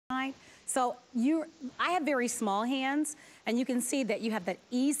So I have very small hands, and you can see that you have that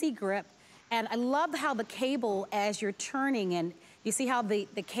easy grip. And I love how the cable, as you're turning, and you see how the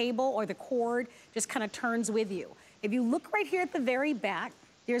cable or the cord just kind of turns with you. If you look right here at the very back,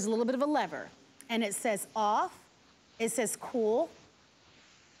 there's a little bit of a lever, and it says off, it says cool,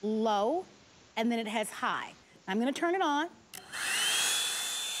 low, and then it has high. I'm gonna turn it on,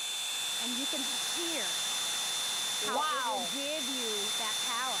 and you can hear how it will give you that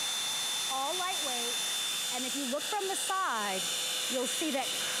power. All lightweight, and if you look from the side, you'll see that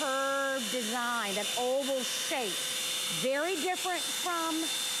curved design, that oval shape. Very different from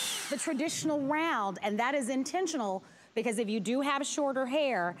the traditional round, and that is intentional because if you do have shorter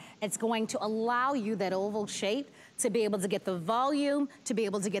hair, it's going to allow you that oval shape to be able to get the volume, to be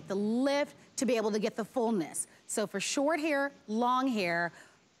able to get the lift, to be able to get the fullness. So for short hair, long hair,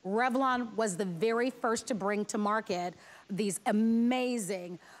 Revlon was the very first to bring to market these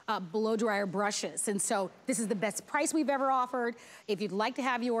amazing blow dryer brushes. And so this is the best price we've ever offered. If you'd like to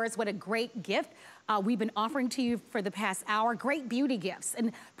have yours, what a great gift. We've been offering to you for the past hour, great beauty gifts.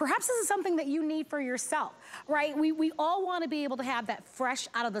 And perhaps this is something that you need for yourself, right? We all wanna be able to have that fresh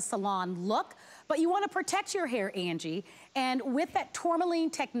out of the salon look, but you wanna protect your hair, Angie. And with that tourmaline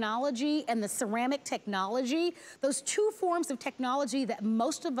technology and the ceramic technology, those two forms of technology that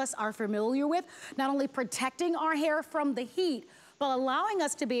most of us are familiar with, not only protecting our hair from the heat, but allowing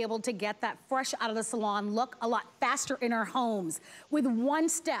us to be able to get that fresh out of the salon look a lot faster in our homes with one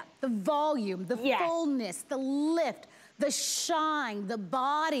step, the volume, the fullness, the lift, the shine, the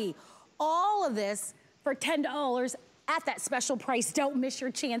body, all of this for $10 at that special price. Don't miss your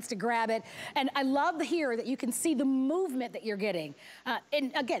chance to grab it. And I love here that you can see the movement that you're getting.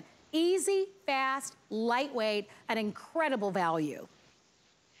 And again, easy, fast, lightweight, an incredible value.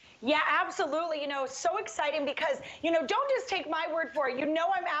 Yeah, absolutely. You know, so exciting because, you know, don't just take my word for it. You know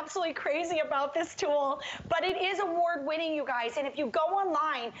I'm absolutely crazy about this tool, but it is award-winning, you guys. And if you go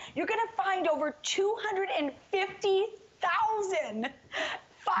online, you're going to find over 250,000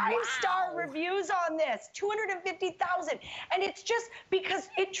 five-star reviews on this, 250,000. And it's just because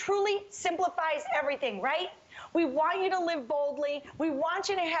it truly simplifies everything, right? We want you to live boldly. We want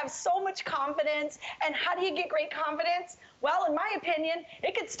you to have so much confidence. And how do you get great confidence? Well, in my opinion,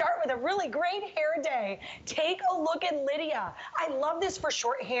 it could start with a really great hair day. Take a look at Lydia. I love this for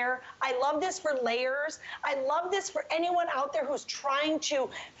short hair. I love this for layers. I love this for anyone out there who's trying to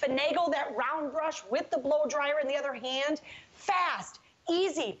finagle that round brush with the blow dryer in the other hand. Fast.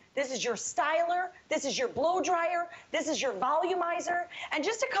 Easy. This is your styler. This is your blow dryer. This is your volumizer. And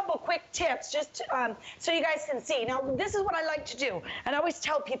just a couple quick tips just so you guys can see. Now, this is what I like to do. And I always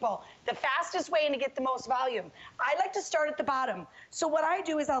tell people the fastest way to get the most volume. I like to start at the bottom. So what I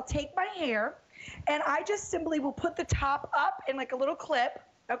do is I'll take my hair and I just simply will put the top up in like a little clip,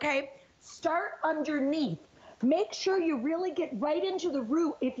 okay? Start underneath. Make sure you really get right into the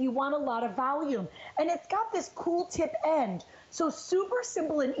root if you want a lot of volume. And it's got this cool tip end. So super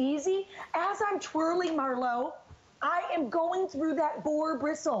simple and easy. As I'm twirling Marlo, I am going through that boar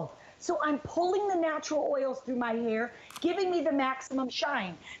bristle. So I'm pulling the natural oils through my hair, giving me the maximum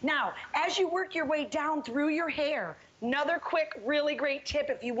shine. Now, as you work your way down through your hair, another quick, really great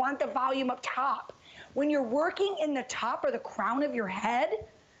tip if you want the volume up top. When you're working in the top or the crown of your head,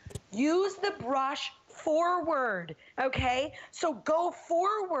 use the brush forward, okay? So go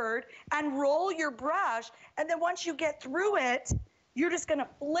forward and roll your brush, and then once you get through it, you're just gonna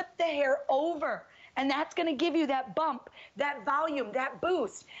flip the hair over, and that's gonna give you that bump, that volume, that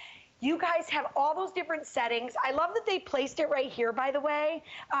boost. You guys have all those different settings. I love that they placed it right here, by the way.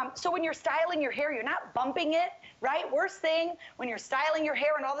 So when you're styling your hair, you're not bumping it, right? Worst thing, when you're styling your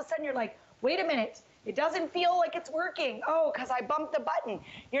hair and all of a sudden you're like, wait a minute, it doesn't feel like it's working. Oh, because I bumped the button.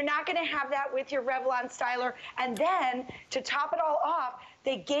 You're not gonna have that with your Revlon styler. And then to top it all off,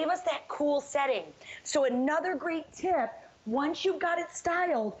 they gave us that cool setting. So another great tip, once you've got it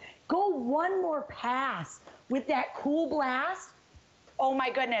styled, go one more pass with that cool blast. Oh my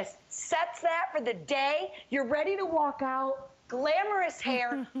goodness, sets that for the day. You're ready to walk out, glamorous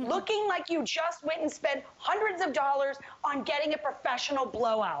hair, looking like you just went and spent hundreds of dollars on getting a professional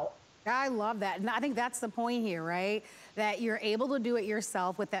blowout. I love that. And I think that's the point here, right? That you're able to do it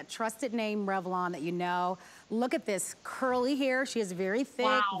yourself with that trusted name Revlon that you know. Look at this curly hair. She has very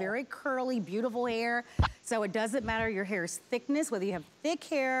thick, very curly, beautiful hair. So it doesn't matter your hair's thickness, whether you have thick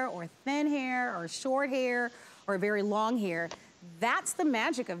hair or thin hair or short hair or very long hair. That's the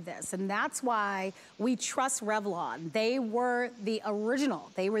magic of this, and that's why we trust Revlon. They were the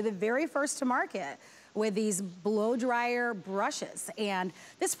original. They were the very first to market with these blow dryer brushes. And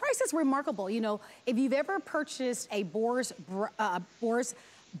this price is remarkable. You know, if you've ever purchased a Boar's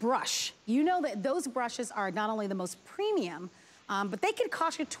brush. You know that those brushes are not only the most premium, but they can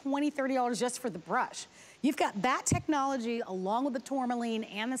cost you $20, $30 just for the brush. You've got that technology along with the tourmaline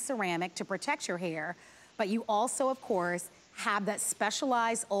and the ceramic to protect your hair, but you also, of course, have that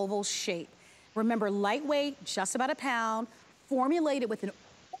specialized oval shape. Remember, lightweight, just about a pound, formulated with an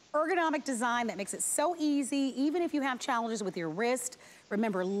ergonomic design that makes it so easy, even if you have challenges with your wrist.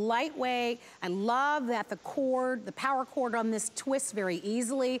 Remember, lightweight. I love that the cord, the power cord on this twists very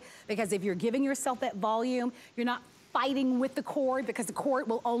easily, because if you're giving yourself that volume, you're not fighting with the cord, because the cord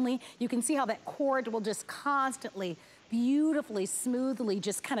will only, you can see how that cord will just constantly, beautifully, smoothly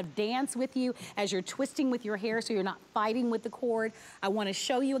just kind of dance with you as you're twisting with your hair, so you're not fighting with the cord. I want to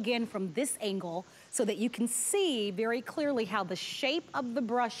show you again from this angle so that you can see very clearly how the shape of the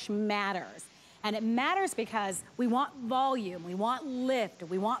brush matters. And it matters because we want volume, we want lift,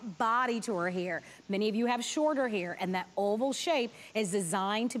 we want body to our hair. Many of you have shorter hair, and that oval shape is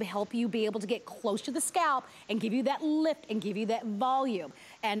designed to help you be able to get close to the scalp and give you that lift and give you that volume.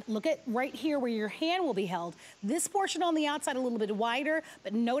 And look at right here where your hand will be held. This portion on the outside a little bit wider,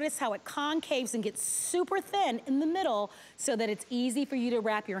 but notice how it concaves and gets super thin in the middle so that it's easy for you to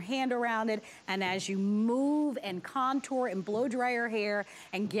wrap your hand around it. And as you move and contour and blow dry your hair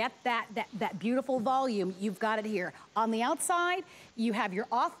and get that beautiful volume, you've got it here. On the outside, you have your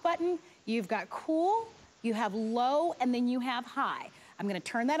off button, you've got cool, you have low, and then you have high. I'm gonna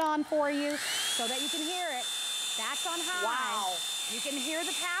turn that on for you so that you can hear it. That's on high. Wow. You can hear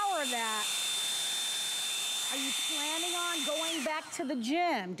the power of that. Are you planning on going back to the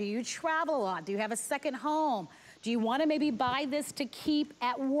gym? Do you travel a lot? Do you have a second home? Do you want to maybe buy this to keep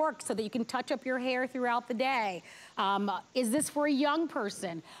at work so that you can touch up your hair throughout the day? Is this for a young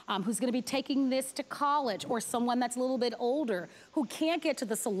person who's going to be taking this to college, or someone that's a little bit older who can't get to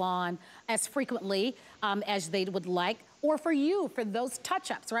the salon as frequently as they would like? Or for you, for those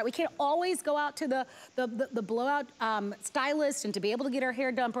touch-ups, right? We can't always go out to the blowout stylist and to be able to get our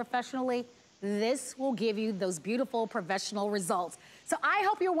hair done professionally. This will give you those beautiful professional results. So I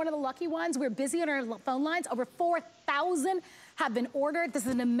hope you're one of the lucky ones. We're busy on our phone lines. Over 4,000 have been ordered. This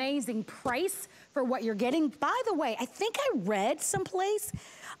is an amazing price for what you're getting. By the way, I think I read someplace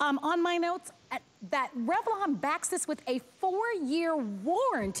on my notes that Revlon backs this with a 4-year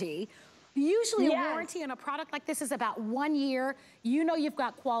warranty. Usually a warranty on a product like this is about 1 year. You know you've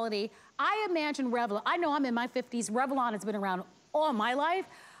got quality. I imagine Revlon, I know I'm in my 50s, Revlon has been around all my life.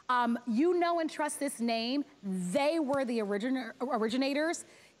 You know and trust this name. They were the originators.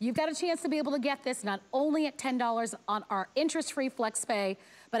 You've got a chance to be able to get this not only at $10 on our interest-free FlexPay,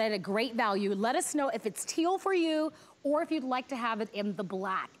 but at a great value. Let us know if it's teal for you or if you'd like to have it in the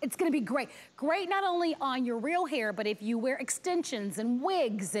black. It's gonna be great. Great not only on your real hair, but if you wear extensions and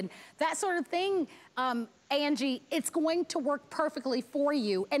wigs and that sort of thing, Angie, it's going to work perfectly for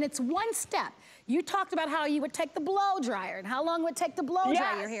you. And it's one step. You talked about how you would take the blow dryer and how long it would take to blow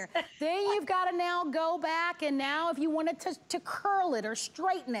dry your hair. Then you've got to now go back, and now if you wanted to curl it or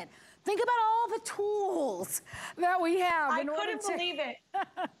straighten it, think about all the tools that we have. I couldn't believe it.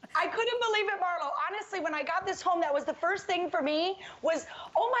 I couldn't believe it, Marlo. Honestly, when I got this home, that was the first thing for me was,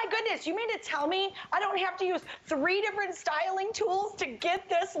 oh my goodness, you mean to tell me I don't have to use 3 different styling tools to get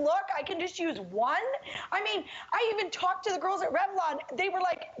this look? I can just use one? I mean, I even talked to the girls at Revlon. They were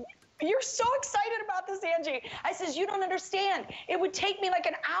like, you're so excited about this, Angie. I says, you don't understand. It would take me like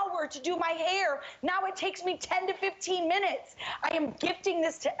an hour to do my hair. Now it takes me 10 to 15 minutes. I am gifting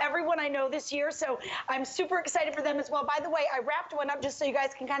this to everyone I know this year, so I'm super excited for them as well. By the way, I wrapped one up just so you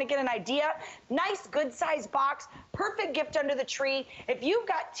guys can kind of get an idea. Nice, good-sized box. Perfect gift under the tree. If you've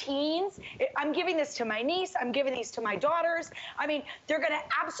got teens, I'm giving this to my niece. I'm giving these to my daughters. I mean, they're going to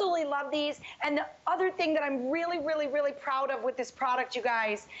absolutely love these. And the other thing that I'm really, really, really proud of with this product, you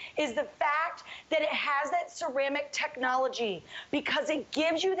guys, is the fact that it has that ceramic technology, because it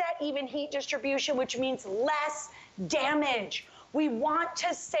gives you that even heat distribution, which means less damage. We want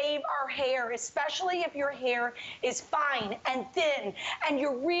to save our hair, especially if your hair is fine and thin and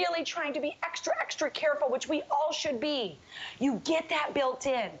you're really trying to be extra, extra careful, which we all should be. You get that built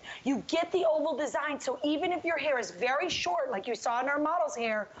in. You get the oval design, so even if your hair is very short, like you saw in our model's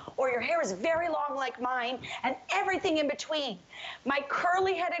hair, or your hair is very long like mine, and everything in between. My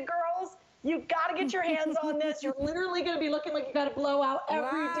curly-headed girls, you gotta get your hands on this. You're literally gonna be looking like you got a blowout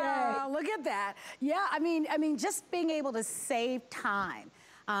every day. Look at that. Yeah, I mean, just being able to save time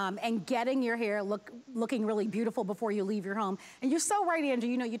and getting your hair looking really beautiful before you leave your home. And you're so right, Andrew.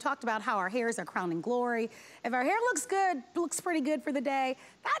 You know, you talked about how our hair is our crowning glory. If our hair looks good, looks pretty good for the day,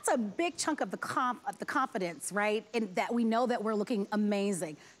 that's a big chunk of the confidence, right? And that we know that we're looking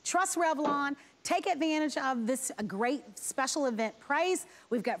amazing. Trust Revlon. Take advantage of this great special event price.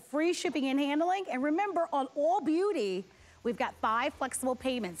 We've got free shipping and handling. And remember, on all beauty, we've got 5 flexible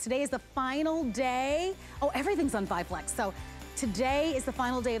payments. Today is the final day. Oh, everything's on 5 Flex. So today is the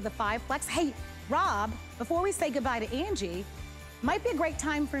final day of the 5 Flex. Hey, Rob, before we say goodbye to Angie, might be a great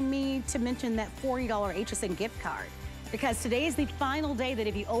time for me to mention that $40 HSN gift card. Because today is the final day that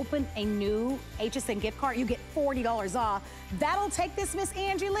if you open a new HSN gift card, you get $40 off. That'll take this, Miss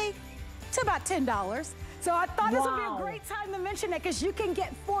Angie Lee, to about $10. So I thought this would be a great time to mention it because you can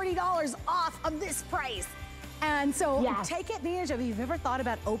get $40 off of this price. And so take advantage of it. If you've ever thought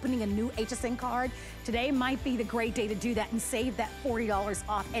about opening a new HSN card, today might be the great day to do that and save that $40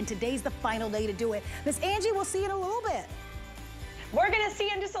 off. And today's the final day to do it. Miss Angie, we'll see you in a little bit. We're gonna see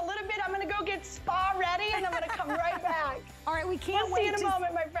you in just a little bit. I'm gonna go get spa ready and I'm gonna come right back. All right, we can't wait. We'll see you in a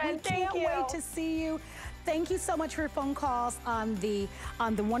moment, my friend. Thank you. We can't wait to see you. Thank you so much for your phone calls on the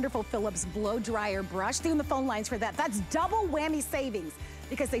wonderful Philips blow dryer brush. Stay on the phone lines for that. That's double whammy savings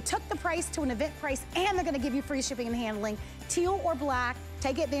because they took the price to an event price and they're gonna give you free shipping and handling. Teal or black,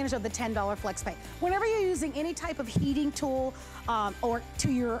 take advantage of the $10 flex pay. Whenever you're using any type of heating tool or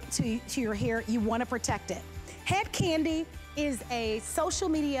to your hair, you wanna protect it. Head Candy is a social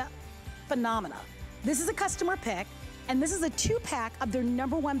media phenomena. This is a customer pick, and this is a 2-pack of their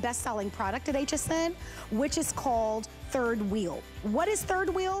 #1 best-selling product at HSN, which is called Third Wheel. What is Third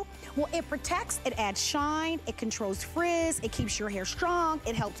Wheel? Well, it protects, it adds shine, it controls frizz, it keeps your hair strong,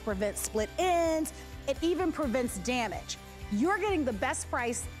 it helps prevent split ends, it even prevents damage. You're getting the best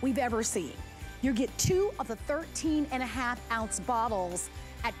price we've ever seen. You get 2 of the 13.5-ounce bottles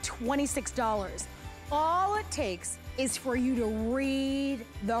at $26. All it takes is for you to read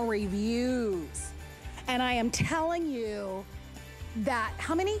the reviews. And I am telling you that,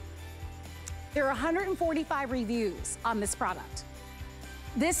 how many? There are 145 reviews on this product.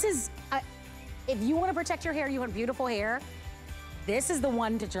 This is, if you want to protect your hair, you want beautiful hair, this is the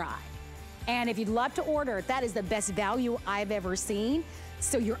one to try. And if you'd love to order, that is the best value I've ever seen.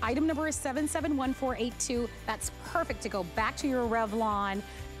 So your item number is 771482. That's perfect to go back to your Revlon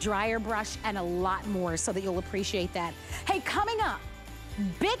dryer brush and a lot more so that you'll appreciate that. Hey, coming up,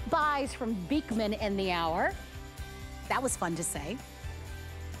 big buys from Beekman in the hour. That was fun to say.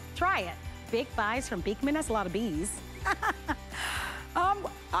 Try it. Big buys from Beekman. That's a lot of bees.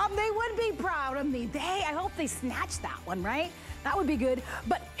 They would be proud of me. I hope they snatch that one, right? That would be good.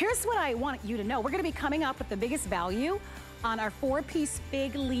 But here's what I want you to know. We're gonna be coming up with the biggest value on our 4-piece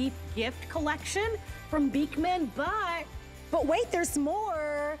fig leaf gift collection from Beekman, but wait, there's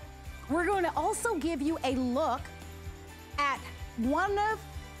more. We're going to also give you a look at one of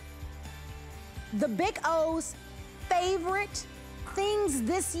the Big O's favorite things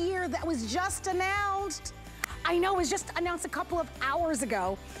this year that was just announced. I know, it was just announced a couple of hours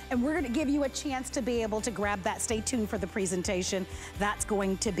ago, and we're gonna give you a chance to be able to grab that. Stay tuned for the presentation. That's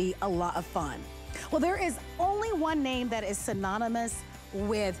going to be a lot of fun. Well, there is only one name that is synonymous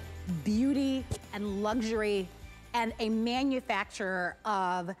with beauty and luxury and a manufacturer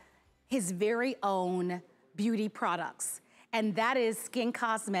of his very own beauty products. And that is Skin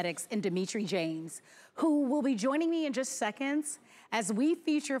Cosmetics and Dimitri James, who will be joining me in just seconds as we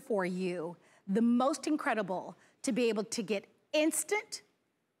feature for you the most incredible to be able to get instant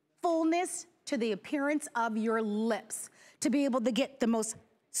fullness to the appearance of your lips, to be able to get the most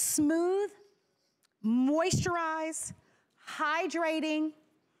smooth, moisturized, hydrating,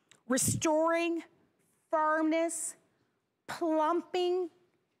 restoring, firmness, plumping,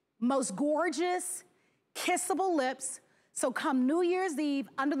 most gorgeous, kissable lips. So come New Year's Eve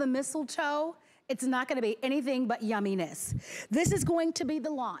under the mistletoe, it's not gonna be anything but yumminess. This is going to be the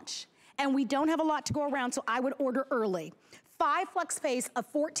launch, and we don't have a lot to go around, so I would order early. 5 flex pays of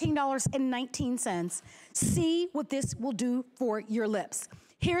 $14.19. See what this will do for your lips.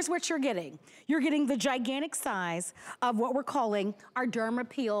 Here's what you're getting. You're getting the gigantic size of what we're calling our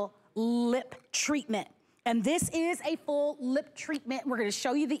Dermapeel lip treatment. And this is a full lip treatment. We're gonna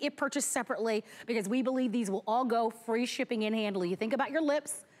show you the it purchase separately because we believe these will all go free shipping and handling. You think about your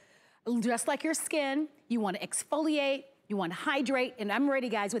lips, just like your skin, you wanna exfoliate, you wanna hydrate, and I'm ready,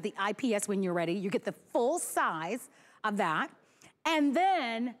 guys, with the IPS when you're ready. You get the full size of that. And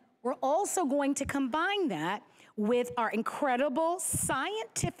then we're also going to combine that with our incredible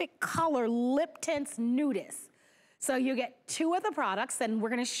scientific color lip tints Nudist. So you get 2 of the products, and we're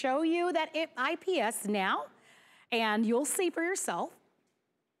gonna show you that IPS now, and you'll see for yourself.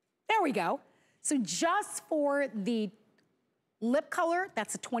 There we go. So just for the lip color,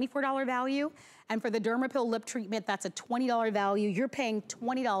 that's a $24 value, and for the Dermapeel lip treatment, that's a $20 value. You're paying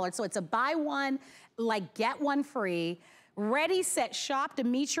 $20, so it's a buy one, like get one free. Ready, set, shop,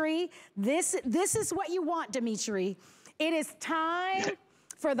 Dimitri. This is what you want, Dimitri. It is time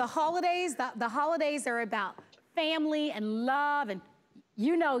for the holidays. The holidays are about family and love, and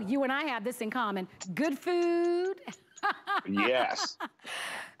you know, you and I have this in common. Good food. Yes.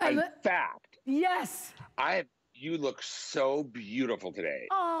 In fact, yes. You look so beautiful today.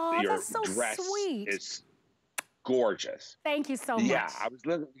 Oh, your that's so dress sweet. is gorgeous. Thank you so much. Yeah, I was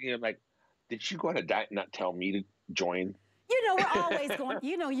looking, like, did you go on a diet and not tell me to join? You know, we're always going,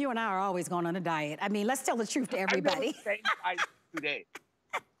 you know, you and I are always going on a diet. I mean, let's tell the truth to everybody.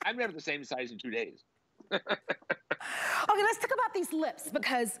 I'm never the same size in 2 days. I'm never the same size in 2 days. Okay, let's talk about these lips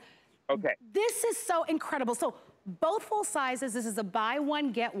because this is so incredible. So both full sizes, this is a buy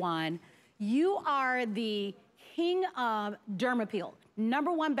one, get one. You are the king of Dermapeel,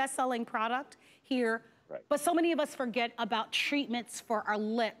 #1 best-selling product here. Right. But so many of us forget about treatments for our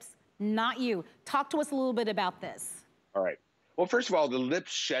lips. Not you. Talk to us a little bit about this. All right. Well, first of all, the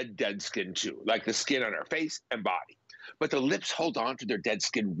lips shed dead skin too, like the skin on our face and body. But the lips hold on to their dead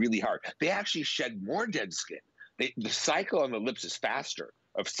skin really hard. They actually shed more dead skin. The cycle on the lips is faster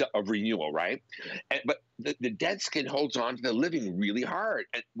of renewal, right? But the dead skin holds on to the living really hard.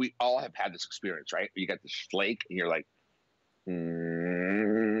 And we all have had this experience, right? You got this flake and you're like,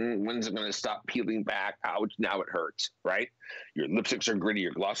 when's it going to stop peeling back? Ouch, now it hurts, right? Your lipsticks are gritty,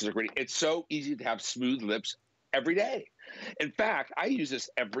 your glosses are gritty. It's so easy to have smooth lips every day. In fact, I use this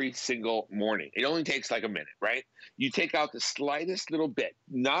every single morning. It only takes like a minute, right? You take out the slightest little bit,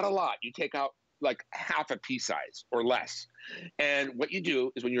 not a lot. You take out like half a pea size or less. And what you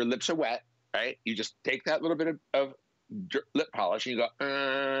do is when your lips are wet, right, you just take that little bit of lip polish and you go,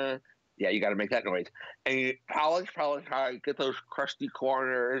 yeah, you got to make that noise. And you polish, get those crusty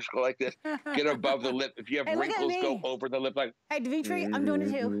corners, go like this, get above the lip. If you have wrinkles, go over the lip. Like, hey, Dimitri, I'm doing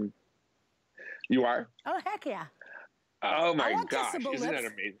it too. You are? Oh, heck yeah. Oh my gosh, isn't that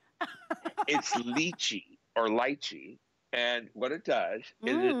amazing? It's lychee. And what it does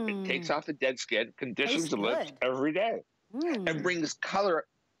is it takes off the dead skin, conditions the lips every day, and brings color,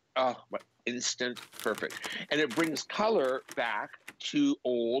 instant perfect. And it brings color back to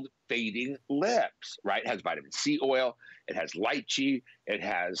old fading lips, right? It has vitamin C oil, it has lychee,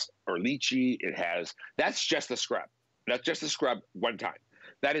 that's just the scrub. That's just the scrub one time.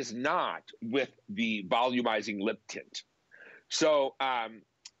 That is not with the volumizing lip tint. So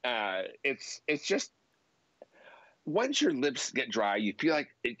it's just, once your lips get dry, you feel like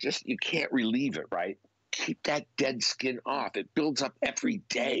you can't relieve it, right? Keep that dead skin off. It builds up every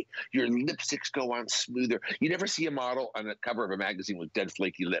day. Your lipsticks go on smoother. You never see a model on the cover of a magazine with dead,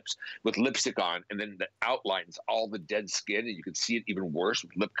 flaky lips, with lipstick on, and then the outlines all the dead skin, and you can see it even worse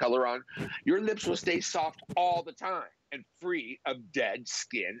with lip color on. Your lips will stay soft all the time and free of dead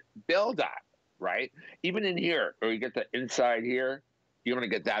skin buildup, right? Even in here, or you get the inside here, you're going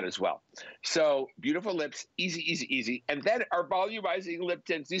to get that as well. So beautiful lips, easy, easy, easy. And then our volumizing lip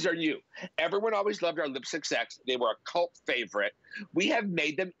tints, these are new. Everyone always loved our Lip 6X. They were a cult favorite. We have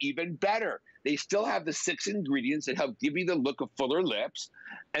made them even better. They still have the 6 ingredients that help give you the look of fuller lips.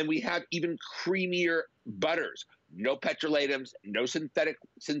 And we have even creamier butters. No petrolatums, no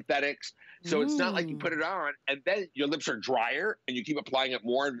synthetics. So it's not like you put it on and then your lips are drier and you keep applying it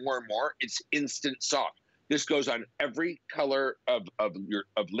more and more and more. It's instant soft. This goes on every color of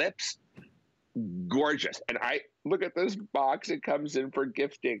lips. Gorgeous. And I look at this box it comes in for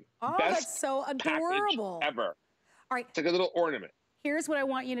gifting. Oh, Best that's so adorable. ever. All right. It's like a little ornament. Here's what I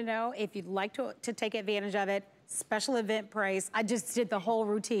want you to know. If you'd like to take advantage of it, special event price. I just did the whole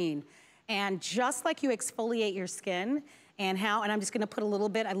routine. And just like you exfoliate your skin and I'm just gonna put a little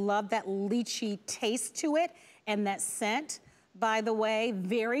bit, I love that lychee taste to it and that scent, by the way,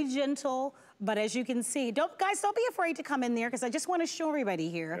 very gentle. But as you can see, guys, don't be afraid to come in there because I just want to show everybody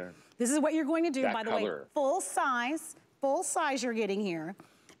here. Yeah. This is what you're going to do, by the way, full size you're getting here.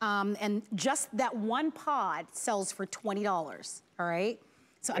 And just that one pod sells for $20, all right?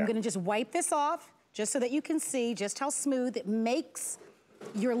 So I'm gonna just wipe this off just so that you can see just how smooth it makes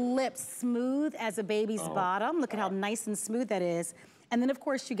your lips smooth as a baby's bottom. Look at how nice and smooth that is. And then of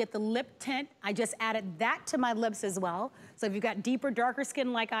course you get the lip tint. I just added that to my lips as well. So if you've got deeper, darker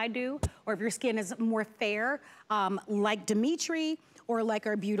skin like I do, or if your skin is more fair, like Dimitri, or like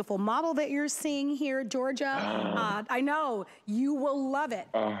our beautiful model that you're seeing here, Georgia, I know, you will love it.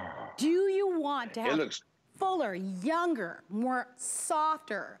 Do you want to have fuller, younger, more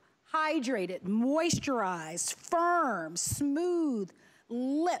softer, hydrated, moisturized, firm, smooth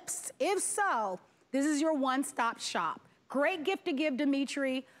lips? If so, this is your one-stop shop. Great gift to give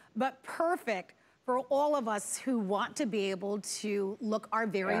Dimitri, but perfect for all of us who want to be able to look our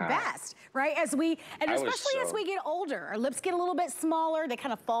very best, right? As we get older, our lips get a little bit smaller, they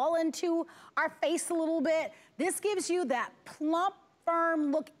kind of fall into our face a little bit. This gives you that plump,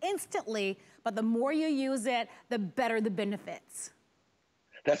 firm look instantly, but the more you use it, the better the benefits.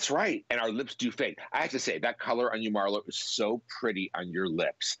 That's right. And our lips do fade. I have to say, that color on you, Marlo, is so pretty on your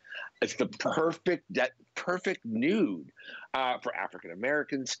lips. It's the perfect nude for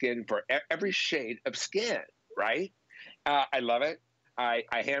African-American skin, for every shade of skin, right? I love it. I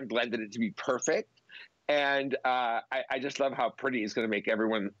hand blended it to be perfect. And I just love how pretty it's going to make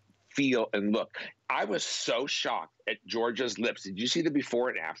everyone feel and look. I was so shocked at Georgia's lips. Did you see the before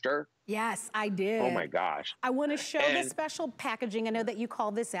and after? Yes, I did. Oh my gosh. I want to show the special packaging. I know that you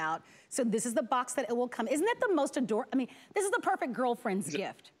called this out. So this is the box that it will come. Isn't that the most adorable? I mean, this is the perfect girlfriend's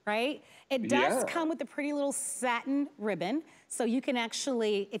gift, right? It does come with a pretty little satin ribbon. So you can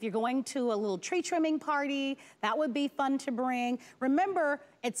actually, if you're going to a little tree trimming party, that would be fun to bring. Remember,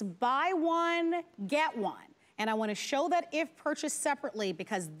 it's buy one, get one. And I want to show that if purchased separately,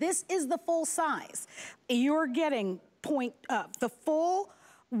 because this is the full size. You're getting the full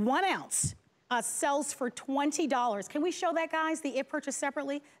 1 ounce sells for $20. Can we show that, guys, the if purchased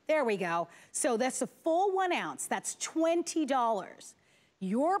separately? There we go. So that's the full 1 ounce, that's $20.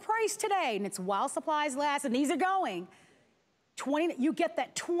 Your price today, and it's while supplies last, and these are going, you get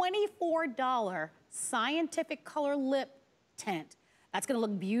that $24 scientific color lip tint. That's gonna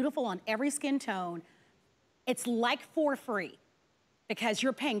look beautiful on every skin tone. It's like for free because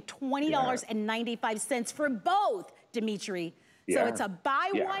you're paying $20.95 for both, Dimitri. So it's a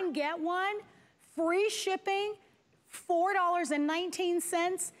buy one, get one, free shipping,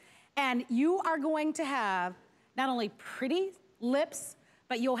 $4.19. And you are going to have not only pretty lips,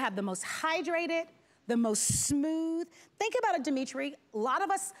 but you'll have the most hydrated, the most smooth. Think about it, Dimitri. A lot of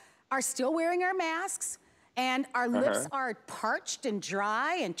us are still wearing our masks. And our lips are parched and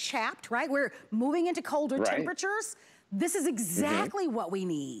dry and chapped, right? We're moving into colder temperatures. This is exactly what we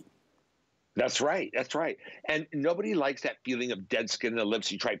need. That's right. That's right. And nobody likes that feeling of dead skin in the lips.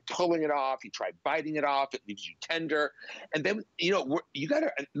 You try pulling it off. You try biting it off. It leaves you tender. And then, you know, you got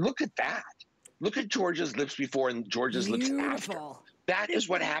to look at that. Look at Georgia's lips before and Georgia's lips after. That is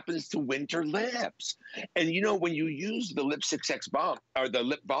what happens to winter lips. And you know, when you use the Lip 6X balm or the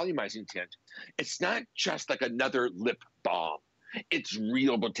lip volumizing tint, it's not just like another lip balm. It's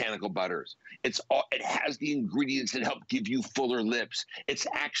real botanical butters. It has the ingredients that help give you fuller lips. It's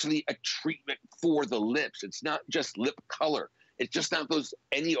actually a treatment for the lips. It's not just lip color. It's just not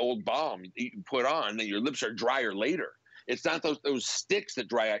any old balm that you put on that your lips are drier later. It's not those sticks that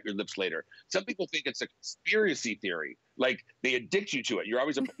dry out your lips later. Some people think it's a conspiracy theory, like they addict you to it. You're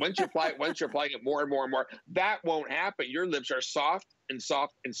always once you're applying it more and more and more. That won't happen. Your lips are soft and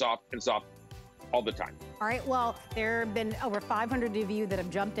soft and soft and soft all the time. All right, well, there have been over 500 of you that have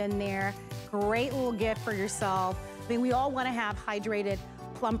jumped in there. Great little gift for yourself. I mean, we all want to have hydrated,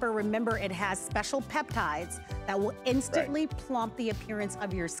 plumper. Remember, it has special peptides that will instantly plump the appearance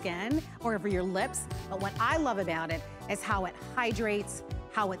of your skin or of your lips. But what I love about it is how it hydrates,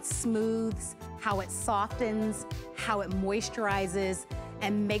 how it smooths, how it softens, how it moisturizes,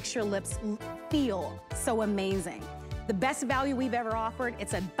 and makes your lips feel so amazing. The best value we've ever offered.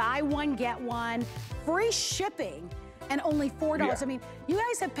 It's a buy one, get one, free shipping, and only $4. Yeah. I mean, you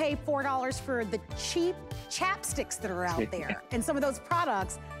guys have paid $4 for the cheap chapsticks that are out there and some of those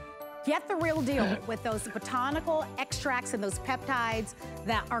products. Get the real deal with those botanical extracts and those peptides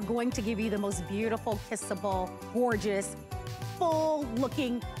that are going to give you the most beautiful, kissable, gorgeous,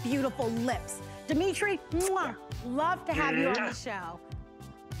 full-looking, beautiful lips. Dimitri, mwah, love to have you on the show.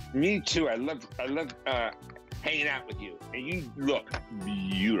 Me too. I love hanging out with you, and you look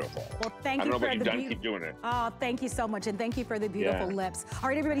beautiful. Well, thank you. I don't know what you've done. Keep doing it. Oh, thank you so much, and thank you for the beautiful lips. All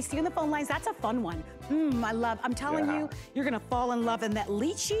right, everybody, stay on the phone lines. That's a fun one. I'm telling you, you're gonna fall in love in that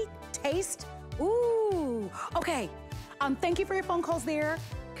lychee taste. Ooh. Okay. Thank you for your phone calls there.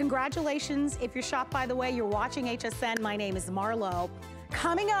 Congratulations. If you're shopped, by the way, you're watching HSN. My name is Marlo.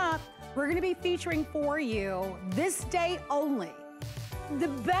 Coming up, we're gonna be featuring for you this day only the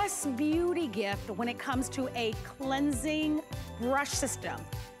best beauty gift when it comes to a cleansing brush system.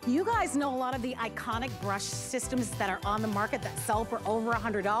 You guys know a lot of the iconic brush systems that are on the market that sell for over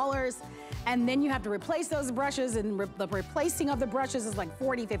 $100, and then you have to replace those brushes, and the replacing of the brushes is like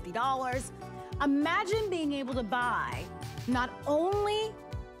 $40, $50. Imagine being able to buy not only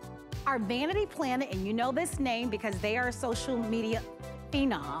our Vanity Planet, and you know this name because they are a social media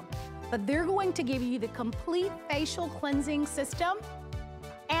phenom, but they're going to give you the complete facial cleansing system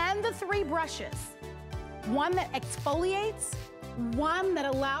and the 3 brushes. One that exfoliates, one that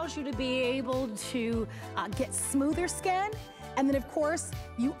allows you to be able to get smoother skin. And then of course,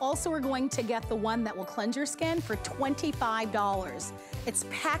 you also are going to get the one that will cleanse your skin for $25. It's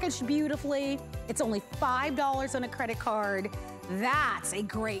packaged beautifully. It's only $5 on a credit card. That's a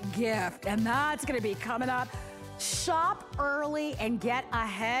great gift, and that's gonna be coming up. Shop early and get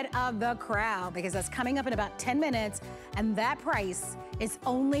ahead of the crowd because that's coming up in about 10 minutes, and that price is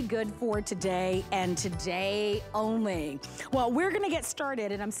only good for today and today only. Well, we're gonna get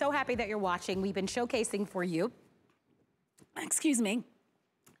started, and I'm so happy that you're watching. We've been showcasing for you, excuse me,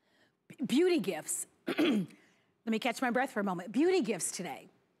 beauty gifts. Let me catch my breath for a moment. Beauty gifts today.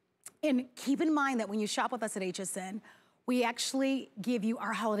 And keep in mind that when you shop with us at HSN, we actually give you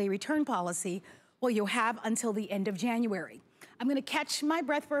our holiday return policy. Well, you'll have until the end of January. I'm gonna catch my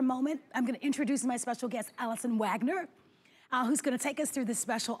breath for a moment. I'm gonna introduce my special guest, Allison Wagner, who's gonna take us through this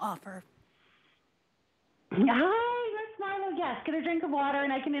special offer. Hi, Miss Marlo. Yes, get a drink of water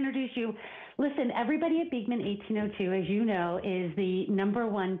and I can introduce you. Listen, everybody at Beekman 1802, as you know, is the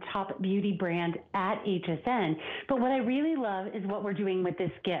 #1 top beauty brand at HSN. But what I really love is what we're doing with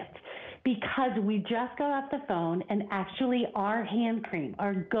this gift, because we just got off the phone and actually our hand cream,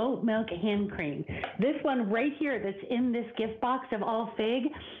 our goat milk hand cream, this one right here that's in this gift box of all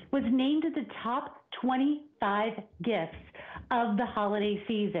fig, was named as the top 25 gifts of the holiday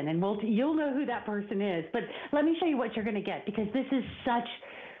season. And you'll know who that person is. But let me show you what you're going to get, because this is such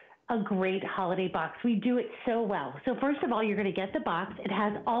a great holiday box. We do it so well. So first of all, you're going to get the box. It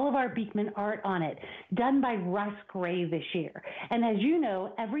has all of our Beekman art on it, done by Russ Gray this year. And as you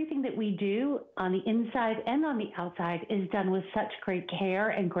know, everything that we do on the inside and on the outside is done with such great care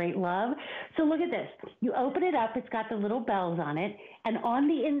and great love. So look at this. You open it up. It's got the little bells on it. And on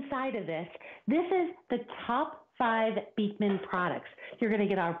the inside of this is the top 5 Beekman products. You're going to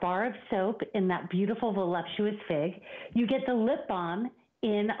get our bar of soap in that beautiful voluptuous fig. You get the lip balm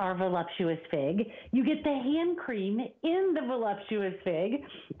in our voluptuous fig. You get the hand cream in the voluptuous fig.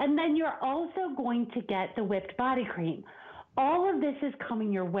 And then you're also going to get the whipped body cream. All of this is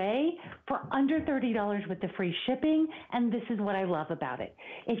coming your way for under $30 with the free shipping, and this is what I love about it.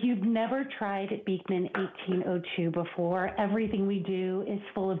 If you've never tried Beekman 1802 before, everything we do is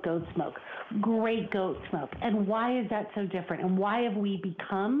full of goat smoke, great goat smoke. And why is that so different? And why have we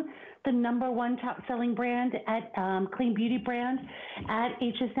become the #1 top selling brand at clean beauty brand at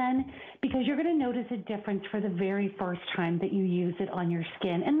HSN? Because you're going to notice a difference for the very first time that you use it on your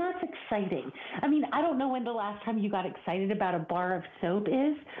skin. And that's exciting. I mean, I don't know when the last time you got excited about a bar of soap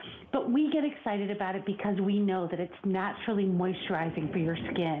is, but we get excited about it because we know that it's naturally moisturizing for your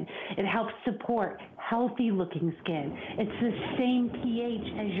skin. It helps support healthy looking skin. It's the same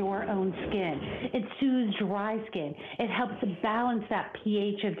pH as your own skin. It soothes dry skin. It helps to balance that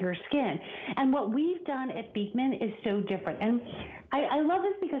pH of your skin. And what we've done at Beekman is so different. And I love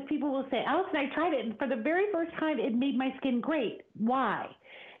this because people will say, Allison, I tried it, and for the very first time, it made my skin great. Why?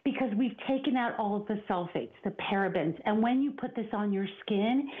 Because we've taken out all of the sulfates, the parabens, and when you put this on your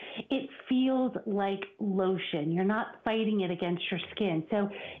skin, it feels like lotion. You're not fighting it against your skin. So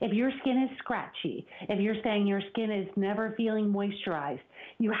if your skin is scratchy, if you're saying your skin is never feeling moisturized,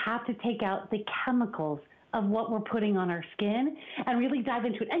 you have to take out the chemicals of what we're putting on our skin and really dive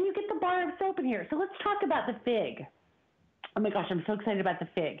into it. And you get the bar of soap in here. So let's talk about the fig. Oh my gosh, I'm so excited about the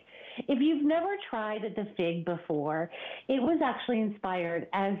fig. If you've never tried the fig before, it was actually inspired,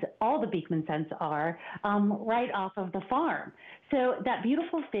 as all the Beekman scents are, right off of the farm. So that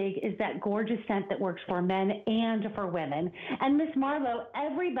beautiful fig is that gorgeous scent that works for men and for women. And Miss Marlo,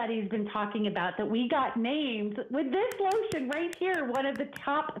 everybody's been talking about that we got named with this lotion right here, one of the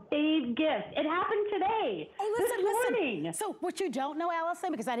top fave gifts. It happened today. Hey, listen. So what you don't know,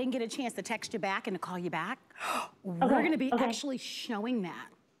 Allison, because I didn't get a chance to text you back and to call you back, we're going to be actually showing that.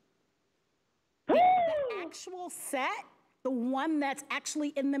 The actual set, the one that's actually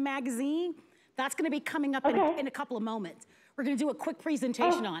in the magazine, that's going to be coming up in a couple of moments. We're going to do a quick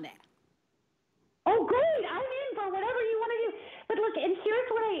presentation on it. Oh, great. I'm in for whatever you want to do. But look, and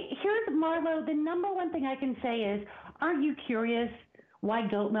here's Marlo, the #1 thing I can say is, aren't you curious why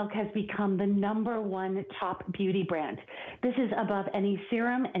goat milk has become the #1 top beauty brand? This is above any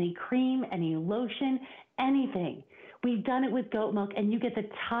serum, any cream, any lotion, anything. We've done it with goat milk, and you get the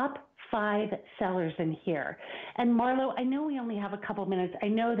top 5 sellers in here. And Marlo, I know we only have a couple minutes. I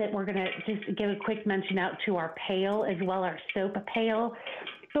know that we're going to just give a quick mention out to our pail as well, our soap pail.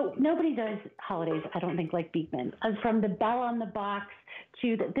 but nobody does holidays, I don't think, like Beekman. From the bell on the box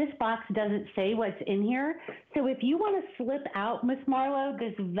to this box doesn't say what's in here. So if you want to slip out, Miss Marlo,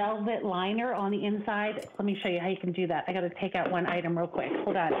 this velvet liner on the inside, let me show you how you can do that. I got to take out one item real quick.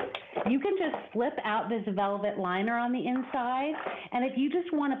 Hold on. You can just slip out this velvet liner on the inside. And if you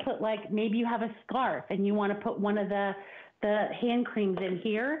just want to put, like, maybe you have a scarf and you want to put one of the hand creams in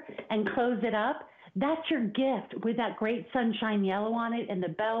here and close it up, that's your gift with that great sunshine yellow on it and the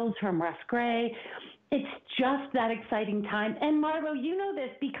bells from Russ Gray. It's just that exciting time. And Marlo, you know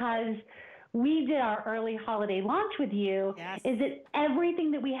this because we did our early holiday launch with you, yes. Is that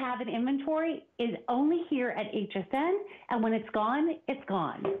everything that we have in inventory is only here at HSN, and when it's gone, it's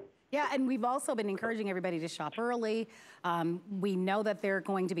gone. Yeah, and we've also been encouraging everybody to shop early. We know that there are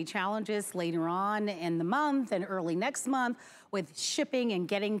going to be challenges later on in the month and early next month with shipping and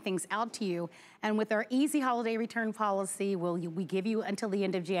getting things out to you. And with our easy holiday return policy, we give you until the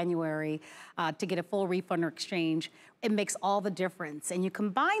end of January to get a full refund or exchange. It makes all the difference. And you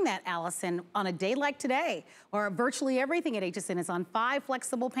combine that, Allison, on a day like today, where virtually everything at HSN is on 5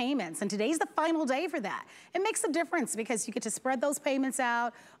 flexible payments. And today's the final day for that. It makes a difference because you get to spread those payments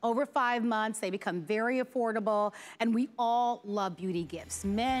out over 5 months. They become very affordable. And we all love beauty gifts.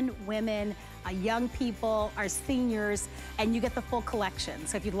 Men, women, young people, our seniors, and you get the full collection.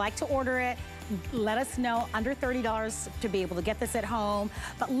 So if you'd like to order it, let us know, under $30 to be able to get this at home.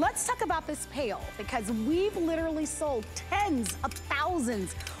 But let's talk about this pail, because we've literally sold tens of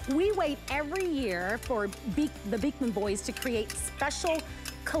thousands. We wait every year for the Beekman boys to create special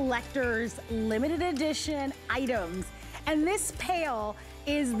collectors, limited edition items. And this pail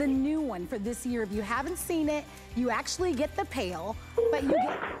is the new one for this year. If you haven't seen it, you actually get the pail, but you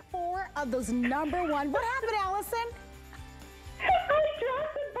get 4 of those #1. What happened, Allison? I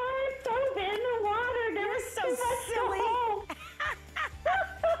dropped the bar of soap in the water. There was so too much silly. to hold.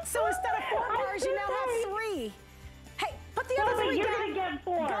 So instead of 4 bars, you now have 3. Hey, put the other 3 you're down. gonna get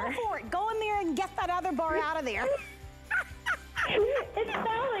 4. Go for it. Go in there and get that other bar out of there. It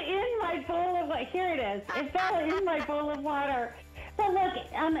fell in my bowl of water. Here it is. It fell in my bowl of water. But look,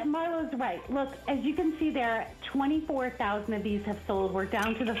 Marlo's right. Look, as you can see there, 24,000 of these have sold. We're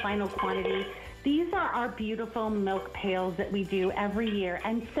down to the final quantity. These are our beautiful milk pails that we do every year.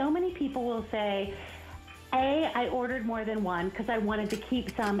 And so many people will say, A, I ordered more than one because I wanted to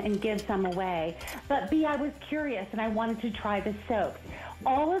keep some and give some away. But B, I was curious and I wanted to try the soaps.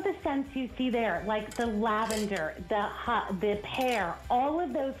 All of the scents you see there, like the lavender, the pear, all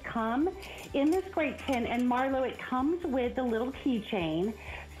of those come in this great tin. And Marlo, it comes with a little keychain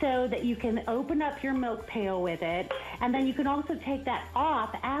so that you can open up your milk pail with it. And then you can also take that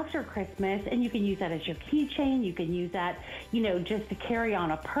off after Christmas, and you can use that as your keychain. You can use that, you know, just to carry on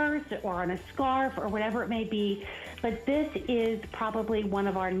a purse or on a scarf or whatever it may be. But this is probably one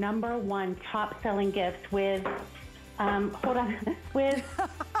of our #1 top selling gifts with, hold on, with,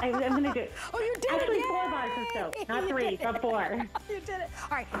 I'm going to do it. Oh, you did Actually, it. 4 bars of soap, not 3, but 4. You did it.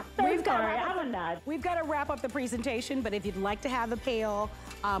 All right. We've got to wrap up the presentation, but if you'd like to have a pail,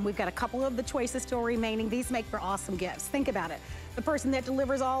 we've got a couple of the choices still remaining. These make for awesome gifts. Think about it. The person that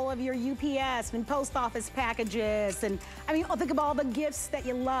delivers all of your UPS and post office packages. And I mean, think of all the gifts that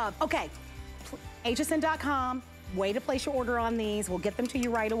you love. Okay, hsn.com, way to place your order on these. We'll get them to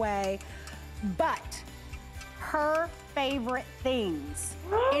you right away. But her favorite things.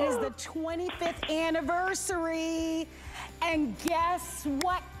 It is the 25th anniversary. And guess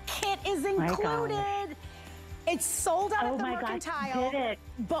what kit is included? It's sold out at the Mercantile, did it.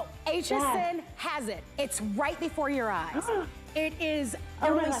 but HSN has it. It's right before your eyes. It is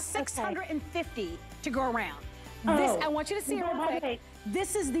only 650 to go around. This, I want you to see it real quick.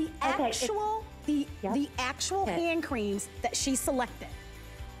 This is the actual, the actual hand creams that she selected.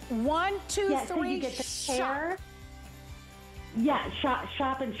 1, 2, 3, so you get the shop. Yeah,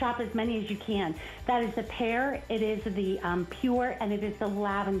 shop as many as you can. That is the pear, it is the pure, and it is the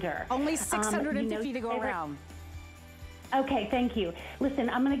lavender. Only 650 to go around. Okay, thank you. Listen,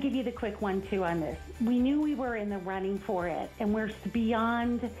 I'm going to give you the quick 1-2 on this. We knew we were in the running for it, and we're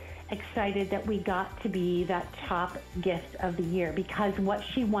beyond excited that we got to be that top gift of the year, because what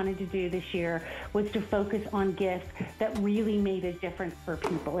she wanted to do this year was to focus on gifts that really made a difference for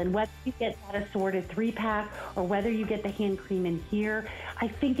people. And whether you get that assorted 3-pack or whether you get the hand cream in here, I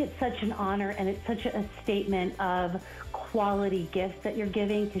think it's such an honor and it's such a statement of quality gifts that you're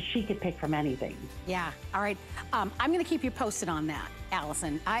giving, because she could pick from anything. Yeah, all right. I'm going to keep you posted on that,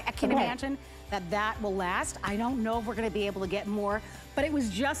 Allison. I can imagine that will last. I don't know if we're going to be able to get more, but it was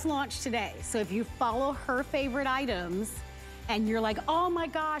just launched today. So if you follow her favorite items and you're like, oh my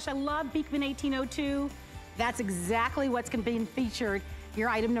gosh, I love Beekman 1802, that's exactly what's being featured Your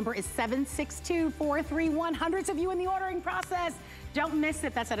item number is 762431. Hundreds of you in the ordering process. Don't miss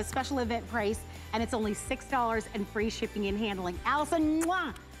it. That's at a special event price, and it's only $6 and free shipping and handling. Allison,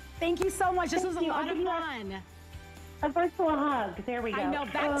 mwah, thank you so much. This was a lot of fun. A virtual hug. There we go. I know.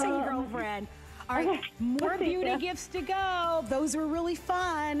 Back to you, girlfriend. All right, more beauty gifts to go. Those were really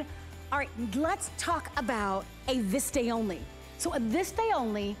fun. All right, let's talk about a this day only. So a this day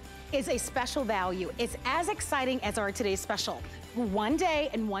only is a special value. It's as exciting as our today's special. For one day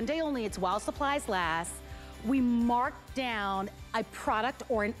and one day only, it's while supplies last. We mark down a product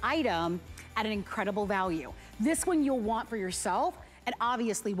or an item at an incredible value. This one you'll want for yourself, and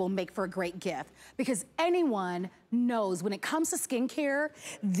obviously will make for a great gift, because anyone knows when it comes to skincare,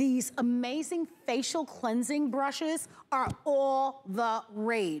 these amazing facial cleansing brushes are all the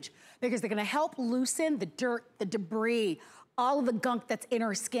rage, because they're gonna help loosen the dirt, the debris, all of the gunk that's in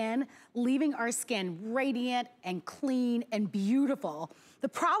our skin, leaving our skin radiant and clean and beautiful. The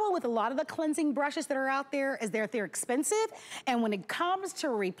problem with a lot of the cleansing brushes that are out there is they're expensive, and when it comes to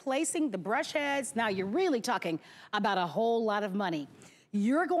replacing the brush heads, now you're really talking about a whole lot of money.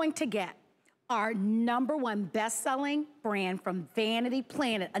 You're going to get our #1 best-selling brand from Vanity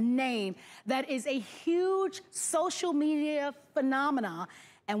Planet, a name that is a huge social media phenomena,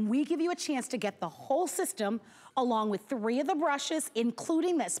 and we give you a chance to get the whole system along with 3 of the brushes,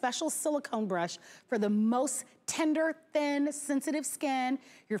 including that special silicone brush for the most tender, thin, sensitive skin,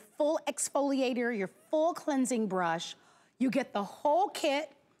 your full exfoliator, your full cleansing brush. You get the whole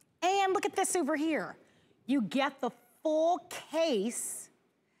kit, and look at this over here. You get the full case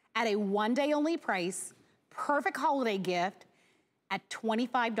at a one day only price, perfect holiday gift at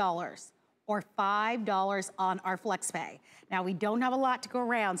 $25 or $5 on our FlexPay. Now, we don't have a lot to go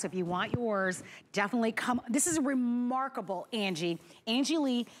around, so if you want yours, definitely come. This is remarkable, Angie. Angie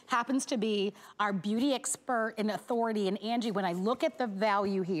Lee happens to be our beauty expert and authority, and Angie, when I look at the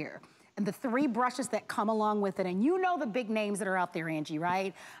value here, and the 3 brushes that come along with it, and you know the big names that are out there, Angie,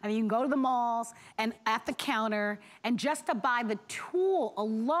 right? I mean, you can go to the malls and at the counter, and just to buy the tool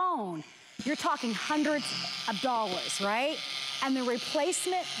alone, you're talking hundreds of dollars, right? And the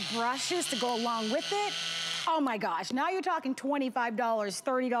replacement brushes to go along with it, oh my gosh, now you're talking $25,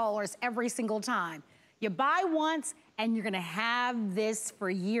 $30 every single time. You buy once, and you're gonna have this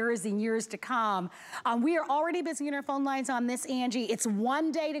for years and years to come. We are already busy in our phone lines on this, Angie. It's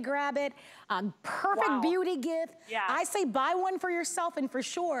one day to grab it. Perfect beauty gift. Yeah. I say buy one for yourself, and for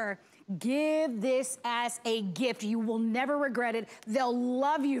sure, give this as a gift. You will never regret it. They'll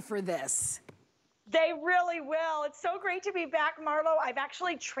love you for this. They really will. It's so great to be back, Marlo. I've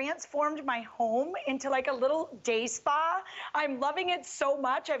actually transformed my home into like a little day spa. I'm loving it so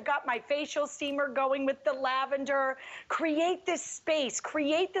much. I've got my facial steamer going with the lavender. Create this space,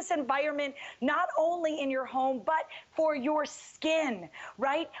 create this environment, not only in your home, but for your skin,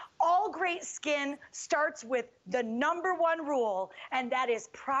 right? All great skin starts with the #1 rule, and that is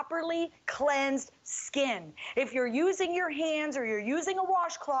properly cleansed skin. If you're using your hands or you're using a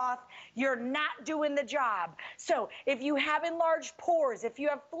washcloth, you're not doing the job. So if you have enlarged pores, if you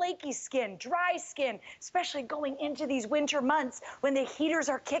have flaky skin, dry skin, especially going into these winter months when the heaters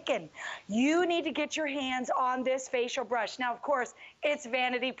are kicking, you need to get your hands on this facial brush. Now, of course, it's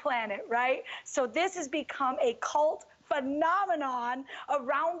Vanity Planet, right? So this has become a cult phenomenon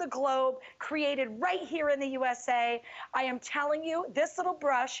around the globe, created right here in the USA. I am telling you, this little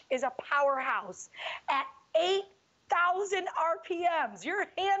brush is a powerhouse. At 8,000 RPMs, your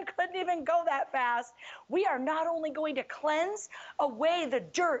hand couldn't even go that fast. We are not only going to cleanse away the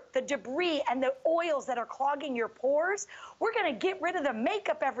dirt, the debris, and the oils that are clogging your pores, we're gonna get rid of the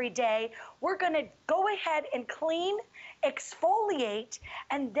makeup every day. We're gonna go ahead and clean, exfoliate,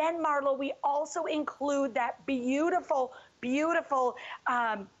 and then, Marlo, we also include that beautiful, beautiful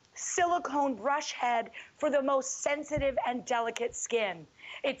silicone brush head for the most sensitive and delicate skin.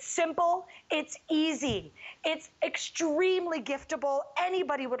 It's simple, it's easy, it's extremely giftable.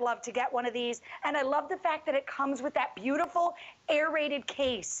 Anybody would love to get one of these, and I love the fact that it comes with that beautiful aerated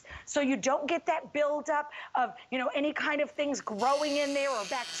case, so you don't get that buildup of, you know, any kind of things growing in there or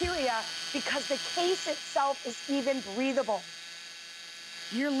bacteria, because the case itself is even breathable.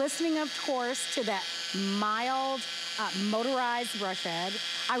 You're listening, of course, to that mild motorized brush head.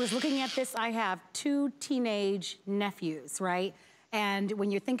 I was looking at this. I have 2 teenage nephews, right? And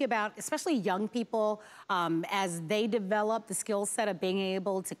when you think about, especially young people, as they develop the skill set of being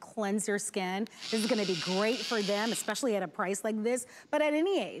able to cleanse their skin, this is gonna be great for them, especially at a price like this, but at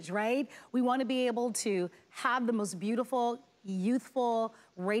any age, right? We wanna be able to have the most beautiful, youthful,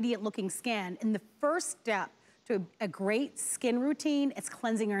 radiant looking skin. And the first step to a great skin routine is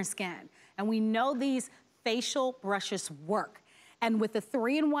cleansing our skin. And we know these facial brushes work. And with the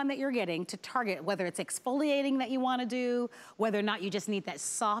 3-in-1 that you're getting to target, whether it's exfoliating that you wanna do, whether or not you just need that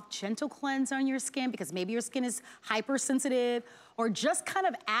soft, gentle cleanse on your skin because maybe your skin is hypersensitive, or just kind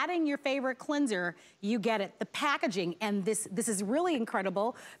of adding your favorite cleanser, you get it. The packaging, and this is really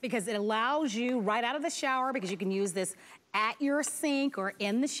incredible because it allows you right out of the shower, because you can use this at your sink or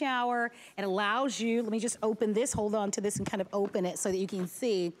in the shower. It allows you, let me just open this, hold on to this and kind of open it so that you can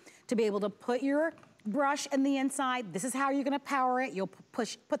see, to be able to put your brush in the inside. This is how you're gonna power it. You'll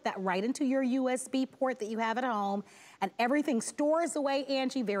put that right into your USB port that you have at home, and everything stores away,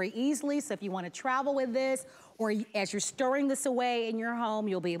 Angie, very easily. So if you wanna travel with this, or as you're storing this away in your home,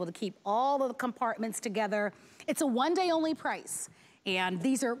 you'll be able to keep all of the compartments together. It's a 1-day only price. And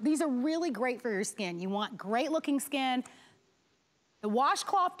these are really great for your skin. You want great looking skin. The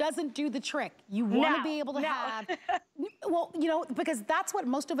washcloth doesn't do the trick. You want to be able to have, well, you know, because that's what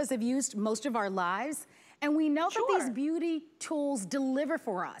most of us have used most of our lives. And we know that these beauty tools deliver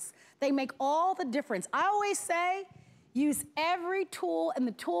for us. They make all the difference. I always say, use every tool in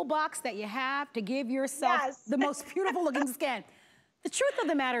the toolbox that you have to give yourself the most beautiful looking skin. The truth of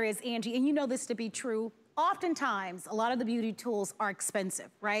the matter is, Angie, and you know this to be true, oftentimes a lot of the beauty tools are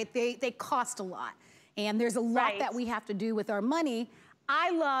expensive, right? They cost a lot. And there's a lot that we have to do with our money.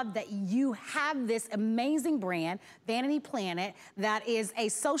 I love that you have this amazing brand, Vanity Planet, that is a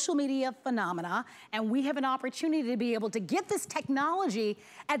social media phenomena, and we have an opportunity to be able to get this technology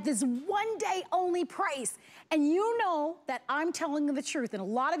at this 1-day only price. And you know that I'm telling you the truth, and a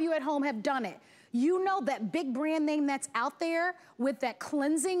lot of you at home have done it. You know that big brand name that's out there with that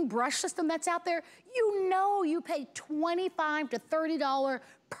cleansing brush system that's out there, you know you pay $25 to $30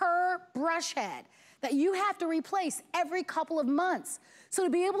 per brush head that you have to replace every couple of months. So to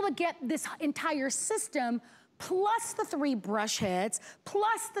be able to get this entire system, plus the 3 brush heads,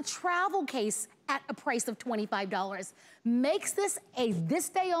 plus the travel case at a price of $25, makes this a this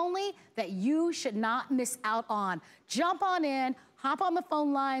day only that you should not miss out on. Jump on in, hop on the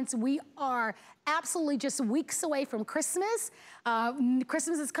phone lines. We are absolutely just weeks away from Christmas.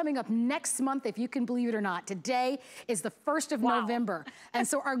 Christmas is coming up next month, if you can believe it or not. Today is the 1st of November. And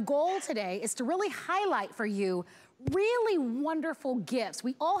so our goal today is to really highlight for you really wonderful gifts.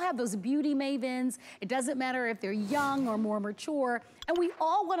 We all have those beauty mavens. It doesn't matter if they're young or more mature, and we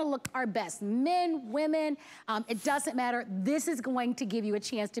all want to look our best. Men, women, it doesn't matter. This is going to give you a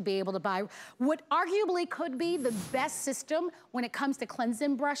chance to be able to buy what arguably could be the best system when it comes to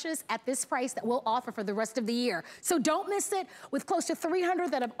cleansing brushes at this price that we'll offer for the rest of the year. So don't miss it. With close to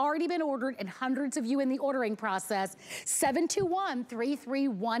 300 that have already been ordered and hundreds of you in the ordering process,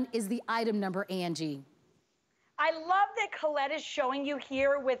 721-331 is the item number, Angie. I love that Colette is showing you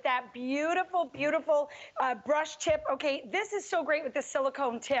here with that beautiful, beautiful brush tip. Okay, this is so great with the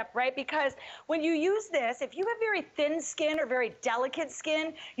silicone tip, right? Because when you use this, if you have very thin skin or very delicate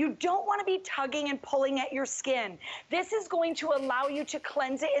skin, you don't want to be tugging and pulling at your skin. This is going to allow you to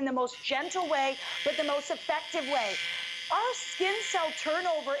cleanse it in the most gentle way, but the most effective way. Our skin cell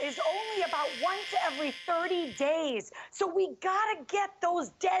turnover is only about once every 30 days. So we gotta get those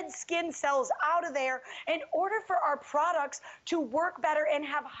dead skin cells out of there in order for our products to work better and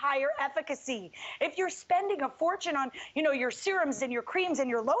have higher efficacy. If you're spending a fortune on, you know, your serums and your creams and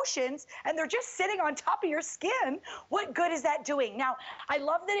your lotions, and they're just sitting on top of your skin, what good is that doing? Now, I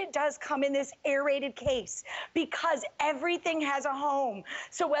love that it does come in this aerated case because everything has a home.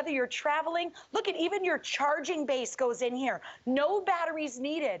 So whether you're traveling, look at even your charging base goes in here. No batteries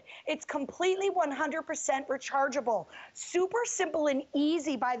needed. It's completely 100% rechargeable. Super simple and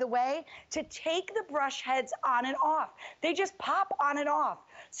easy, by the way, to take the brush heads on and off. They just pop on and off.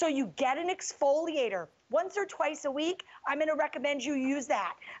 So you get an exfoliator. Once or twice a week, I'm gonna recommend you use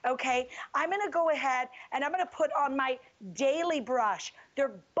that, okay? I'm gonna go ahead and I'm gonna put on my daily brush.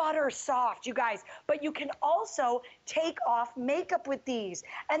 They're butter soft, you guys, but you can also take off makeup with these.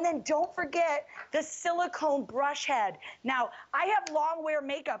 And then don't forget the silicone brush head. Now, I have long wear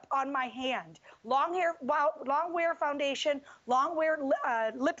makeup on my hand. Long wear foundation, long wear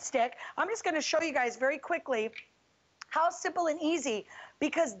lipstick. I'm just gonna show you guys very quickly how simple and easy,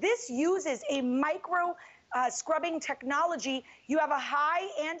 because this uses a micro scrubbing technology. You have a high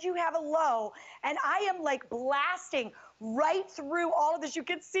and you have a low, and I am like blasting right through all of this. You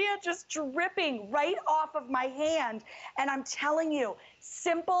can see it just dripping right off of my hand. And I'm telling you,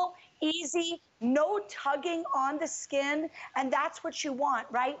 simple, easy, no tugging on the skin, and that's what you want,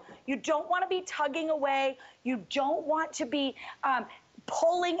 right? You don't want to be tugging away. You don't want to be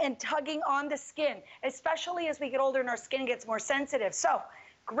pulling and tugging on the skin, especially as we get older and our skin gets more sensitive. So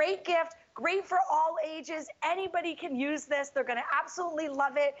great gift, great for all ages. Anybody can use this. They're gonna absolutely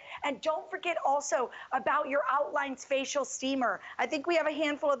love it. And don't forget also about your Outlines facial steamer. I think we have a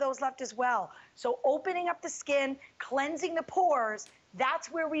handful of those left as well. So opening up the skin, cleansing the pores,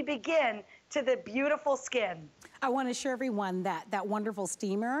 that's where we begin to the beautiful skin. I want to show everyone that wonderful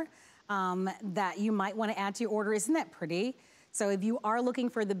steamer that you might want to add to your order. Isn't that pretty? So if you are looking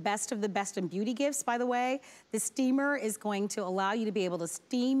for the best of the best in beauty gifts, by the way, the steamer is going to allow you to be able to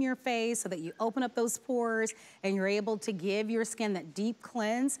steam your face so that you open up those pores and you're able to give your skin that deep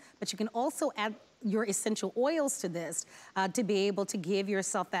cleanse, but you can also add your essential oils to this to be able to give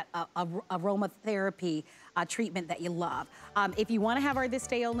yourself that aromatherapy treatment that you love. If you want to have our this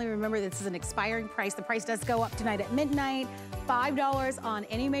day only, remember this is an expiring price. The price does go up tonight at midnight. $5 on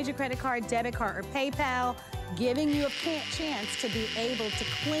any major credit card, debit card, or PayPal, giving you a chance to be able to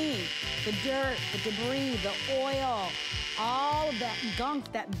clean the dirt, the debris, the oil, all of that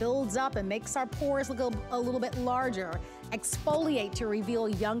gunk that builds up and makes our pores look a little bit larger. Exfoliate to reveal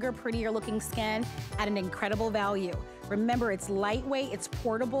younger, prettier looking skin at an incredible value. Remember, it's lightweight, it's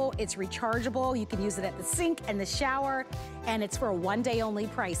portable, it's rechargeable. You can use it at the sink and the shower, and it's for a one-day only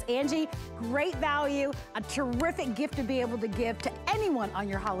price. Angie, great value, a terrific gift to be able to give to anyone on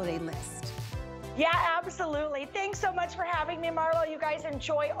your holiday list. Yeah, absolutely. Thanks so much for having me, Marlo. You guys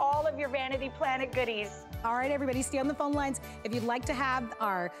enjoy all of your Vanity Planet goodies. All right, everybody, stay on the phone lines. If you'd like to have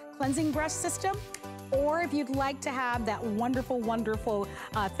our cleansing brush system, or if you'd like to have that wonderful, wonderful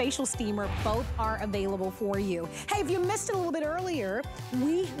facial steamer, both are available for you. Hey, if you missed it a little bit earlier,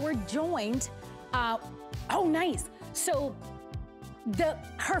 we were joined, oh, nice. So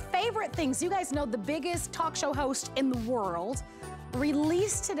her favorite things, you guys know the biggest talk show host in the world,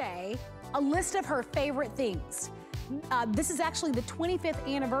 released today a list of her favorite things. This is actually the 25th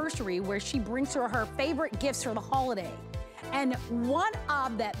anniversary where she brings her favorite gifts for the holiday. And one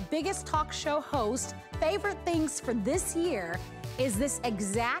of that biggest talk show host favorite things for this year is this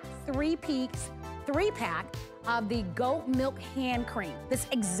exact three-pack of the goat milk hand cream, this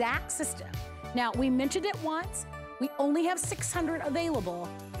exact system. Now, we mentioned it once, we only have 600 available,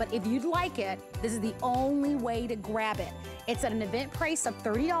 but if you'd like it, this is the only way to grab it. It's at an event price of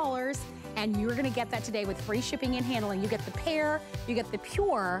 $30, and you're gonna get that today with free shipping and handling. You get the Pear, you get the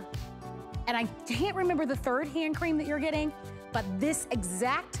Pure, and I can't remember the third hand cream that you're getting, but this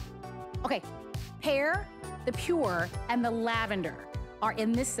exact, okay, Pear, the Pure, and the Lavender are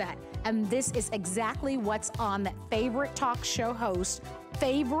in this set. And this is exactly what's on that favorite talk show host,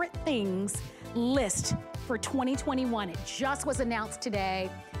 favorite things list for 2021. It just was announced today.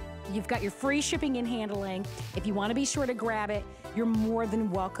 You've got your free shipping and handling. If you want to be sure to grab it, you're more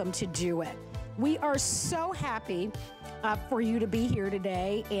than welcome to do it. We are so happy for you to be here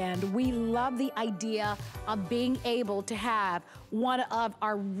today, and we love the idea of being able to have one of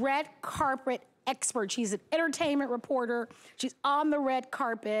our red carpet experts. She's an entertainment reporter. She's on the red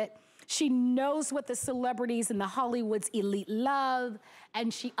carpet. She knows what the celebrities in the Hollywood's elite love,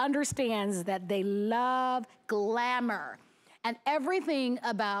 and she understands that they love glamour. And everything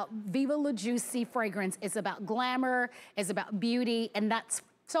about Viva La Juicy fragrance is about glamour, is about beauty, and that's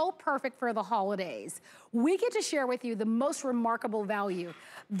so perfect for the holidays. We get to share with you the most remarkable value.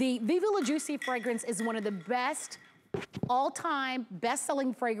 The Viva La Juicy fragrance is one of the best all-time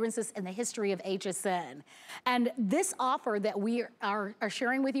best-selling fragrances in the history of HSN. And this offer that we are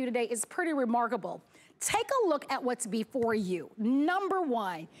sharing with you today is pretty remarkable. Take a look at what's before you. Number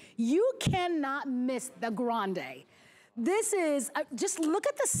one, you cannot miss the Grande. This is, just look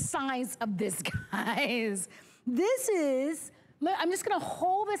at the size of this, guys. This is, I'm just gonna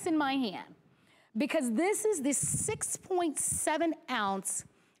hold this in my hand because this is the 6.7 ounce,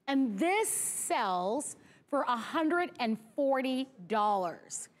 and this sells for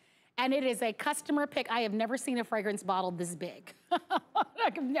 $140. And it is a customer pick. I have never seen a fragrance bottle this big.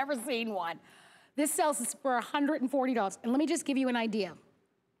 I've never seen one. This sells for $140. And let me just give you an idea.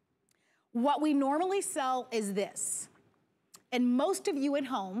 What we normally sell is this. And most of you at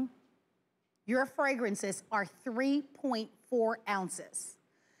home, your fragrances are 3.4 ounces.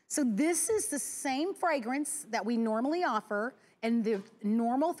 So this is the same fragrance that we normally offer in the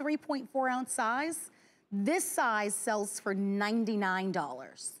normal 3.4 ounce size. This size sells for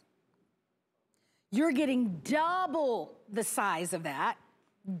 $99. You're getting double the size of that,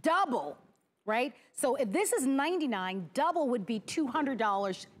 double, right? So if this is $99, double would be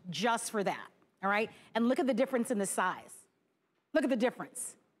 $200 just for that, all right? And look at the difference in the size. Look at the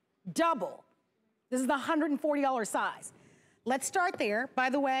difference, double. This is the $140 size. Let's start there. By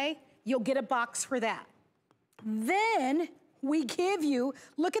the way, you'll get a box for that. Then we give you,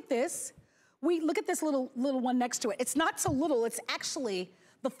 look at this. We look at this little one next to it. It's not so little, it's actually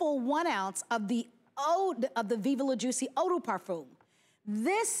the full 1 ounce of the Viva La Juicy Eau de Parfum.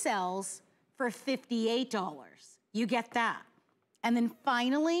 This sells for $58. You get that. And then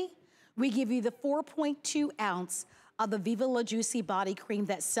finally, we give you the 4.2 ounce of the Viva La Juicy Body Cream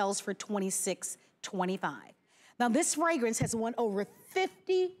that sells for $26.25. Now this fragrance has won over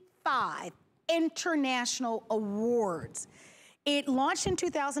 55 international awards. It launched in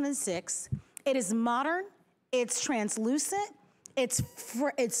 2006. It is modern, it's translucent, it's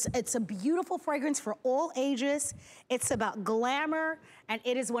a beautiful fragrance for all ages. It's about glamour, and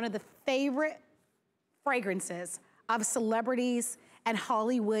it is one of the favorite fragrances of celebrities and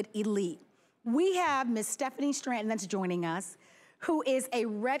Hollywood elite. We have Miss Stephanie Stratton that's joining us, who is a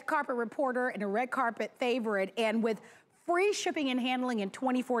red carpet reporter and a red carpet favorite, and with free shipping and handling and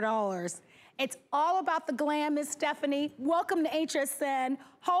 $24. It's all about the glam, Miss Stephanie. Welcome to HSN.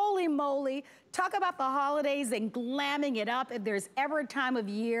 Holy moly. Talk about the holidays and glamming it up. If there's ever a time of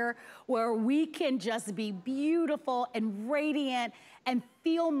year where we can just be beautiful and radiant and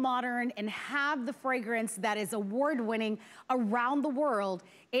feel modern and have the fragrance that is award-winning around the world,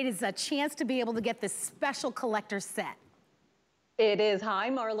 it is a chance to be able to get this special collector set. It is. Hi,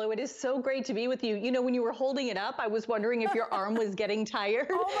 Marlo. It is so great to be with you. You know, when you were holding it up, I was wondering if your arm was getting tired.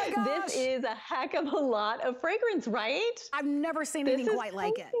 Oh my gosh. This is a heck of a lot of fragrance, right? I've never seen anything quite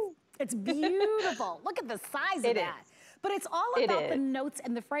like it. It's beautiful. Look at the size of that. But it's all about the notes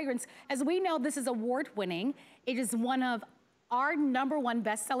and the fragrance. As we know, this is award-winning. It is one of our #1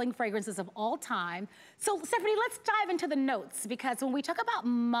 best-selling fragrances of all time. So, Stephanie, let's dive into the notes, because when we talk about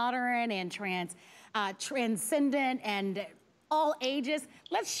modern and transcendent and all ages,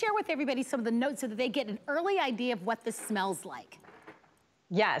 let's share with everybody some of the notes so that they get an early idea of what this smells like.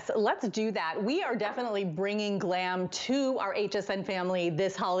 Yes, let's do that. We are definitely bringing glam to our HSN family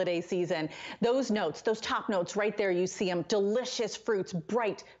this holiday season. Those notes, those top notes right there, you see them. Delicious fruits,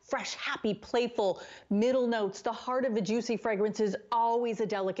 bright, fresh, happy, playful. Middle notes, the heart of a juicy fragrance is always a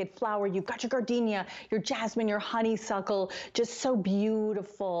delicate flower. You've got your gardenia, your jasmine, your honeysuckle, just so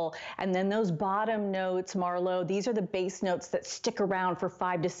beautiful. And then those bottom notes, Marlo, these are the base notes that stick around for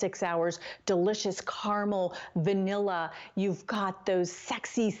 5 to 6 hours. Delicious caramel, vanilla. You've got those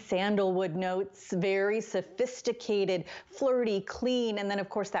sexy sandalwood notes, very sophisticated, flirty, clean. And then of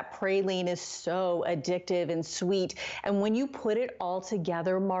course that praline is so addictive and sweet. And when you put it all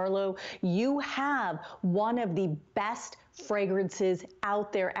together, Marlo, you have one of the best fragrances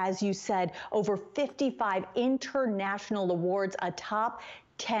out there. As you said, over 55 international awards, a top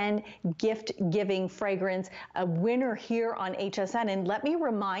 10 gift-giving fragrance, a winner here on HSN. And let me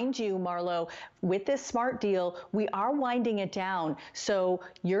remind you, Marlo, with this smart deal, we are winding it down. So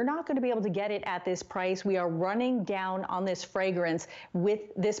you're not going to be able to get it at this price. We are running down on this fragrance with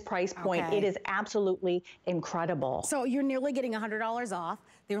this price point. Okay. It is absolutely incredible. So you're nearly getting $100 off.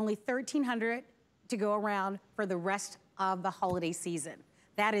 They're only $1,300 to go around for the rest of the holiday season.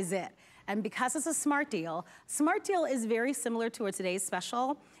 That is it. And because it's a smart deal is very similar to a today's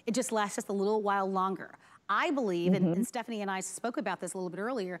special. It just lasts just a little while longer. I believe, and Stephanie and I spoke about this a little bit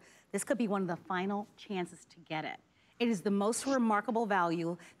earlier, this could be one of the final chances to get it. It is the most remarkable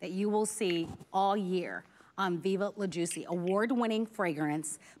value that you will see all year on Viva La Juicy, award-winning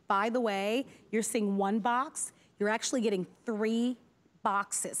fragrance. By the way, you're seeing 1 box. You're actually getting 3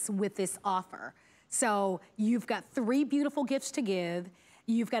 boxes with this offer. So you've got 3 beautiful gifts to give.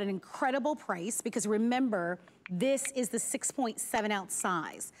 You've got an incredible price, because remember, this is the 6.7 ounce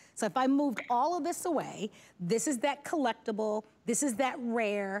size. So if I moved all of this away, this is that collectible, this is that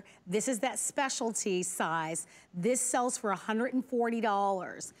rare, this is that specialty size. This sells for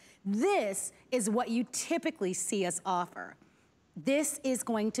 $140. This is what you typically see us offer. This is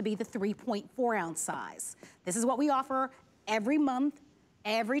going to be the 3.4 ounce size. This is what we offer every month,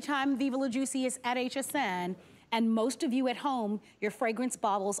 every time Viva La Juicy is at HSN. And most of you at home, your fragrance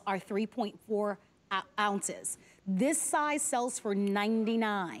bottles are 3.4 ounces. This size sells for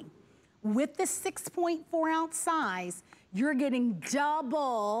 $99. With the 6.4 ounce size, you're getting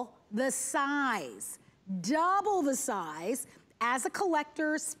double the size. Double the size. As a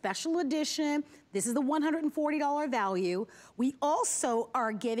collector, special edition, this is the $140 value. We also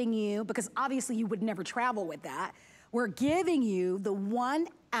are giving you, because obviously you would never travel with that, we're giving you the 1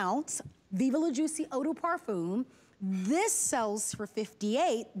 ounce Viva La Juicy Eau de Parfum. This sells for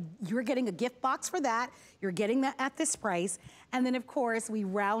 $58. You're getting a gift box for that. You're getting that at this price. And then of course, we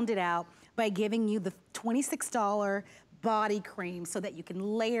round it out by giving you the $26 body cream so that you can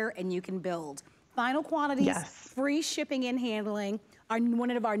layer and you can build. Final quantities, free shipping and handling, are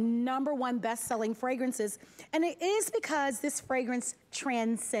one of our #1 best-selling fragrances. And it is because this fragrance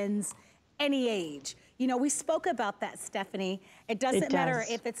transcends any age. You know, we spoke about that, Stephanie. It doesn't matter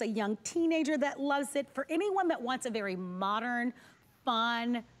if it's a young teenager that loves it. For anyone that wants a very modern,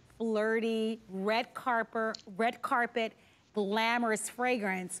 fun, flirty, red carpet, glamorous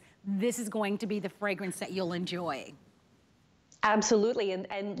fragrance, this is going to be the fragrance that you'll enjoy. Absolutely,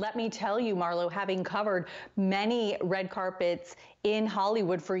 and let me tell you, Marlo, having covered many red carpets in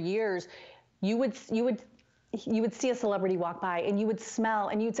Hollywood for years, you would see a celebrity walk by and you would smell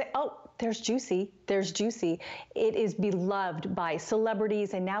and you'd say, oh, there's Juicy, there's Juicy. It is beloved by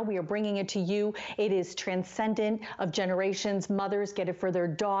celebrities, and now we are bringing it to you. It is transcendent of generations. Mothers get it for their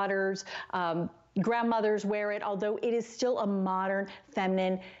daughters. Grandmothers wear it, although it is still a modern,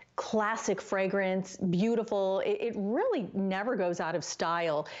 feminine, classic fragrance, beautiful. It really never goes out of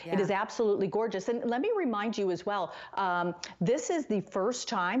style. Yeah. It is absolutely gorgeous. And let me remind you as well, this is the first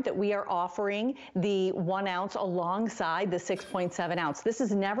time that we are offering the 1 ounce alongside the 6.7 ounce. This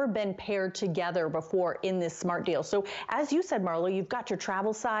has never been paired together before in this smart deal. So as you said, Marlo, you've got your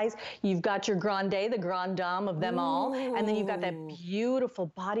travel size, you've got your grande, the grande dame of them all, and then you've got that beautiful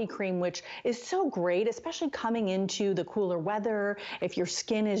body cream, which is so great, especially coming into the cooler weather. If your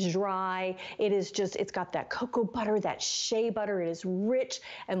skin is dry, it is just, it's got that cocoa butter, that shea butter. It is rich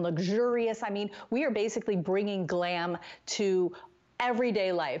and luxurious. I mean, we are basically bringing glam to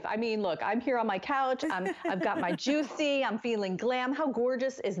everyday life. I mean, look, I'm here on my couch. I've got my Juicy. I'm feeling glam. How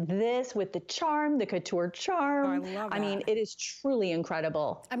gorgeous is this with the charm, the couture charm? Oh, I love that. I mean, it is truly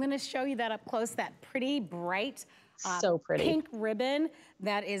incredible. I'm going to show you that up close, that pretty bright so pretty pink ribbon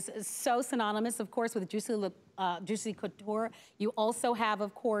that is so synonymous, of course, with Juicy Couture. You also have,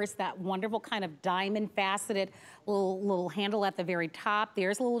 of course, that wonderful kind of diamond faceted little handle at the very top.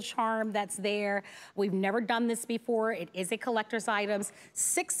 There's a little charm that's there. We've never done this before. It is a collector's item.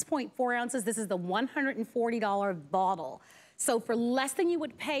 6.4 ounces. This is the $140 bottle. So for less than you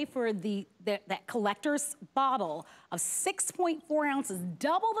would pay for that collector's bottle of 6.4 ounces,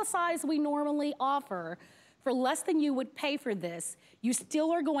 double the size we normally offer, for less than you would pay for this, you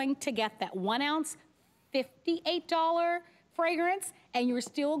still are going to get that 1 ounce, $58 fragrance, and you're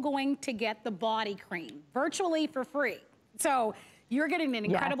still going to get the body cream virtually for free. So you're getting an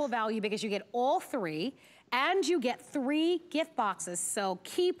incredible value because you get all three, and you get 3 gift boxes. So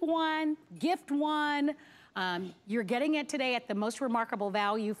keep one, gift one. You're getting it today at the most remarkable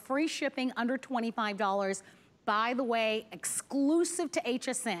value, free shipping under $25. By the way, exclusive to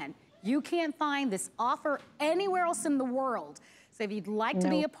HSN. You can't find this offer anywhere else in the world. So if you'd like to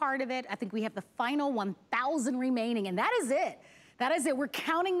be a part of it, I think we have the final 1,000 remaining, and that is it. That is it. We're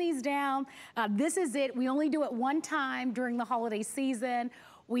counting these down. This is it. We only do it one time during the holiday season.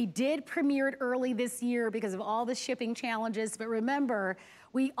 We did premiere it early this year because of all the shipping challenges, but remember,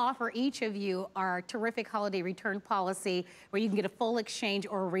 we offer each of you our terrific holiday return policy where you can get a full exchange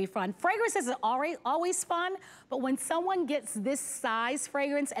or a refund. Fragrances are always fun, but when someone gets this size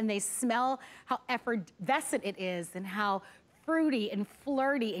fragrance and they smell how effervescent it is and how fruity and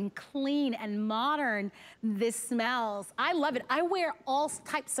flirty and clean and modern this smells, I love it. I wear all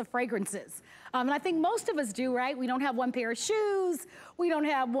types of fragrances. And I think most of us do, right? We don't have one pair of shoes. We don't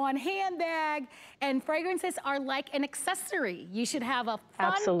have one handbag. And fragrances are like an accessory. You should have a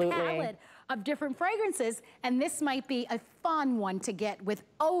fun palette of different fragrances. And this might be a fun one to get with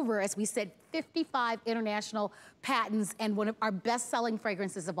over, as we said, 55 international patents and one of our best-selling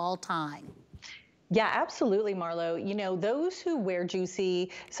fragrances of all time. Yeah, absolutely, Marlo. You know, those who wear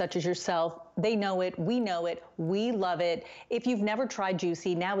Juicy, such as yourself, they know it, we love it. If you've never tried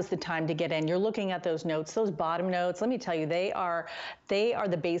Juicy, now is the time to get in. You're looking at those notes, those bottom notes. Let me tell you, they are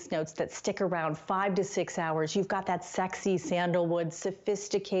the base notes that stick around 5 to 6 hours. You've got that sexy sandalwood,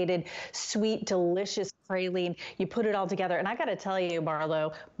 sophisticated, sweet, delicious praline. You put it all together. And I got to tell you,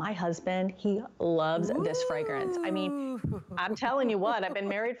 Marlo, my husband, he loves this fragrance. I mean, I'm telling you what, I've been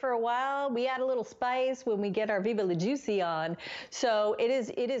married for a while. We add a little spice when we get our Viva La Juicy on. So it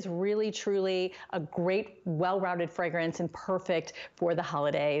is really, truly a great, well-rounded fragrance and perfect for the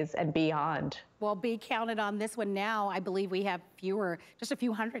holidays and beyond. Well, be counted on this one now. I believe we have just a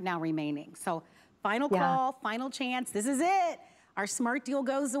few hundred now remaining. So final call, final chance. This is it. Our smart deal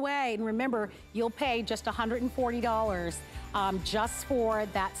goes away. And remember, you'll pay just $140 just for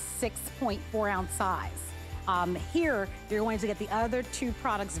that 6.4 ounce size. Here, you're going to get the other 2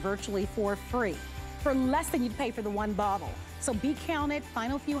 products virtually for free, for less than you'd pay for the 1 bottle. So be counted,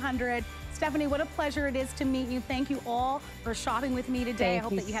 final few hundred. Stephanie, what a pleasure it is to meet you. Thank you all for shopping with me today. I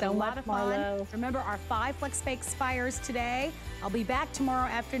hope that you had a lot of fun. Remember, our 5 FlexPay expires today. I'll be back tomorrow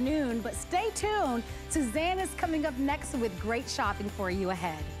afternoon, but stay tuned. Suzanne is coming up next with great shopping for you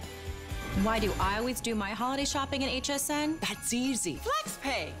ahead. Why do I always do my holiday shopping at HSN? That's easy.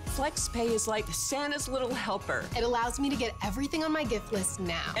 FlexPay. FlexPay is like Santa's little helper. It allows me to get everything on my gift list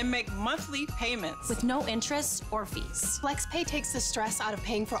now And make monthly payments. With no interest or fees. FlexPay takes the stress out of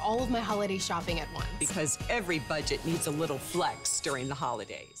paying for all of my holiday shopping at once. Because every budget needs a little flex during the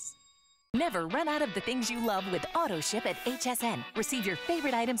holidays. Never run out of the things you love with AutoShip at HSN. Receive your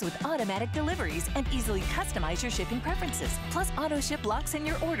favorite items with automatic deliveries and easily customize your shipping preferences. Plus, AutoShip locks in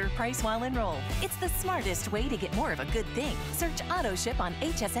your order price while enrolled. It's the smartest way to get more of a good thing. Search AutoShip on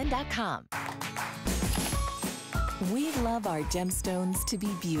hsn.com. We love our gemstones to be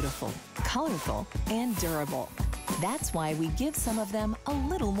beautiful, colorful, and durable. That's why we give some of them a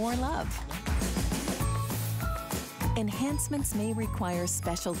little more love. Enhancements may require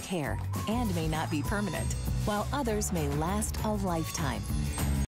special care and may not be permanent, while others may last a lifetime.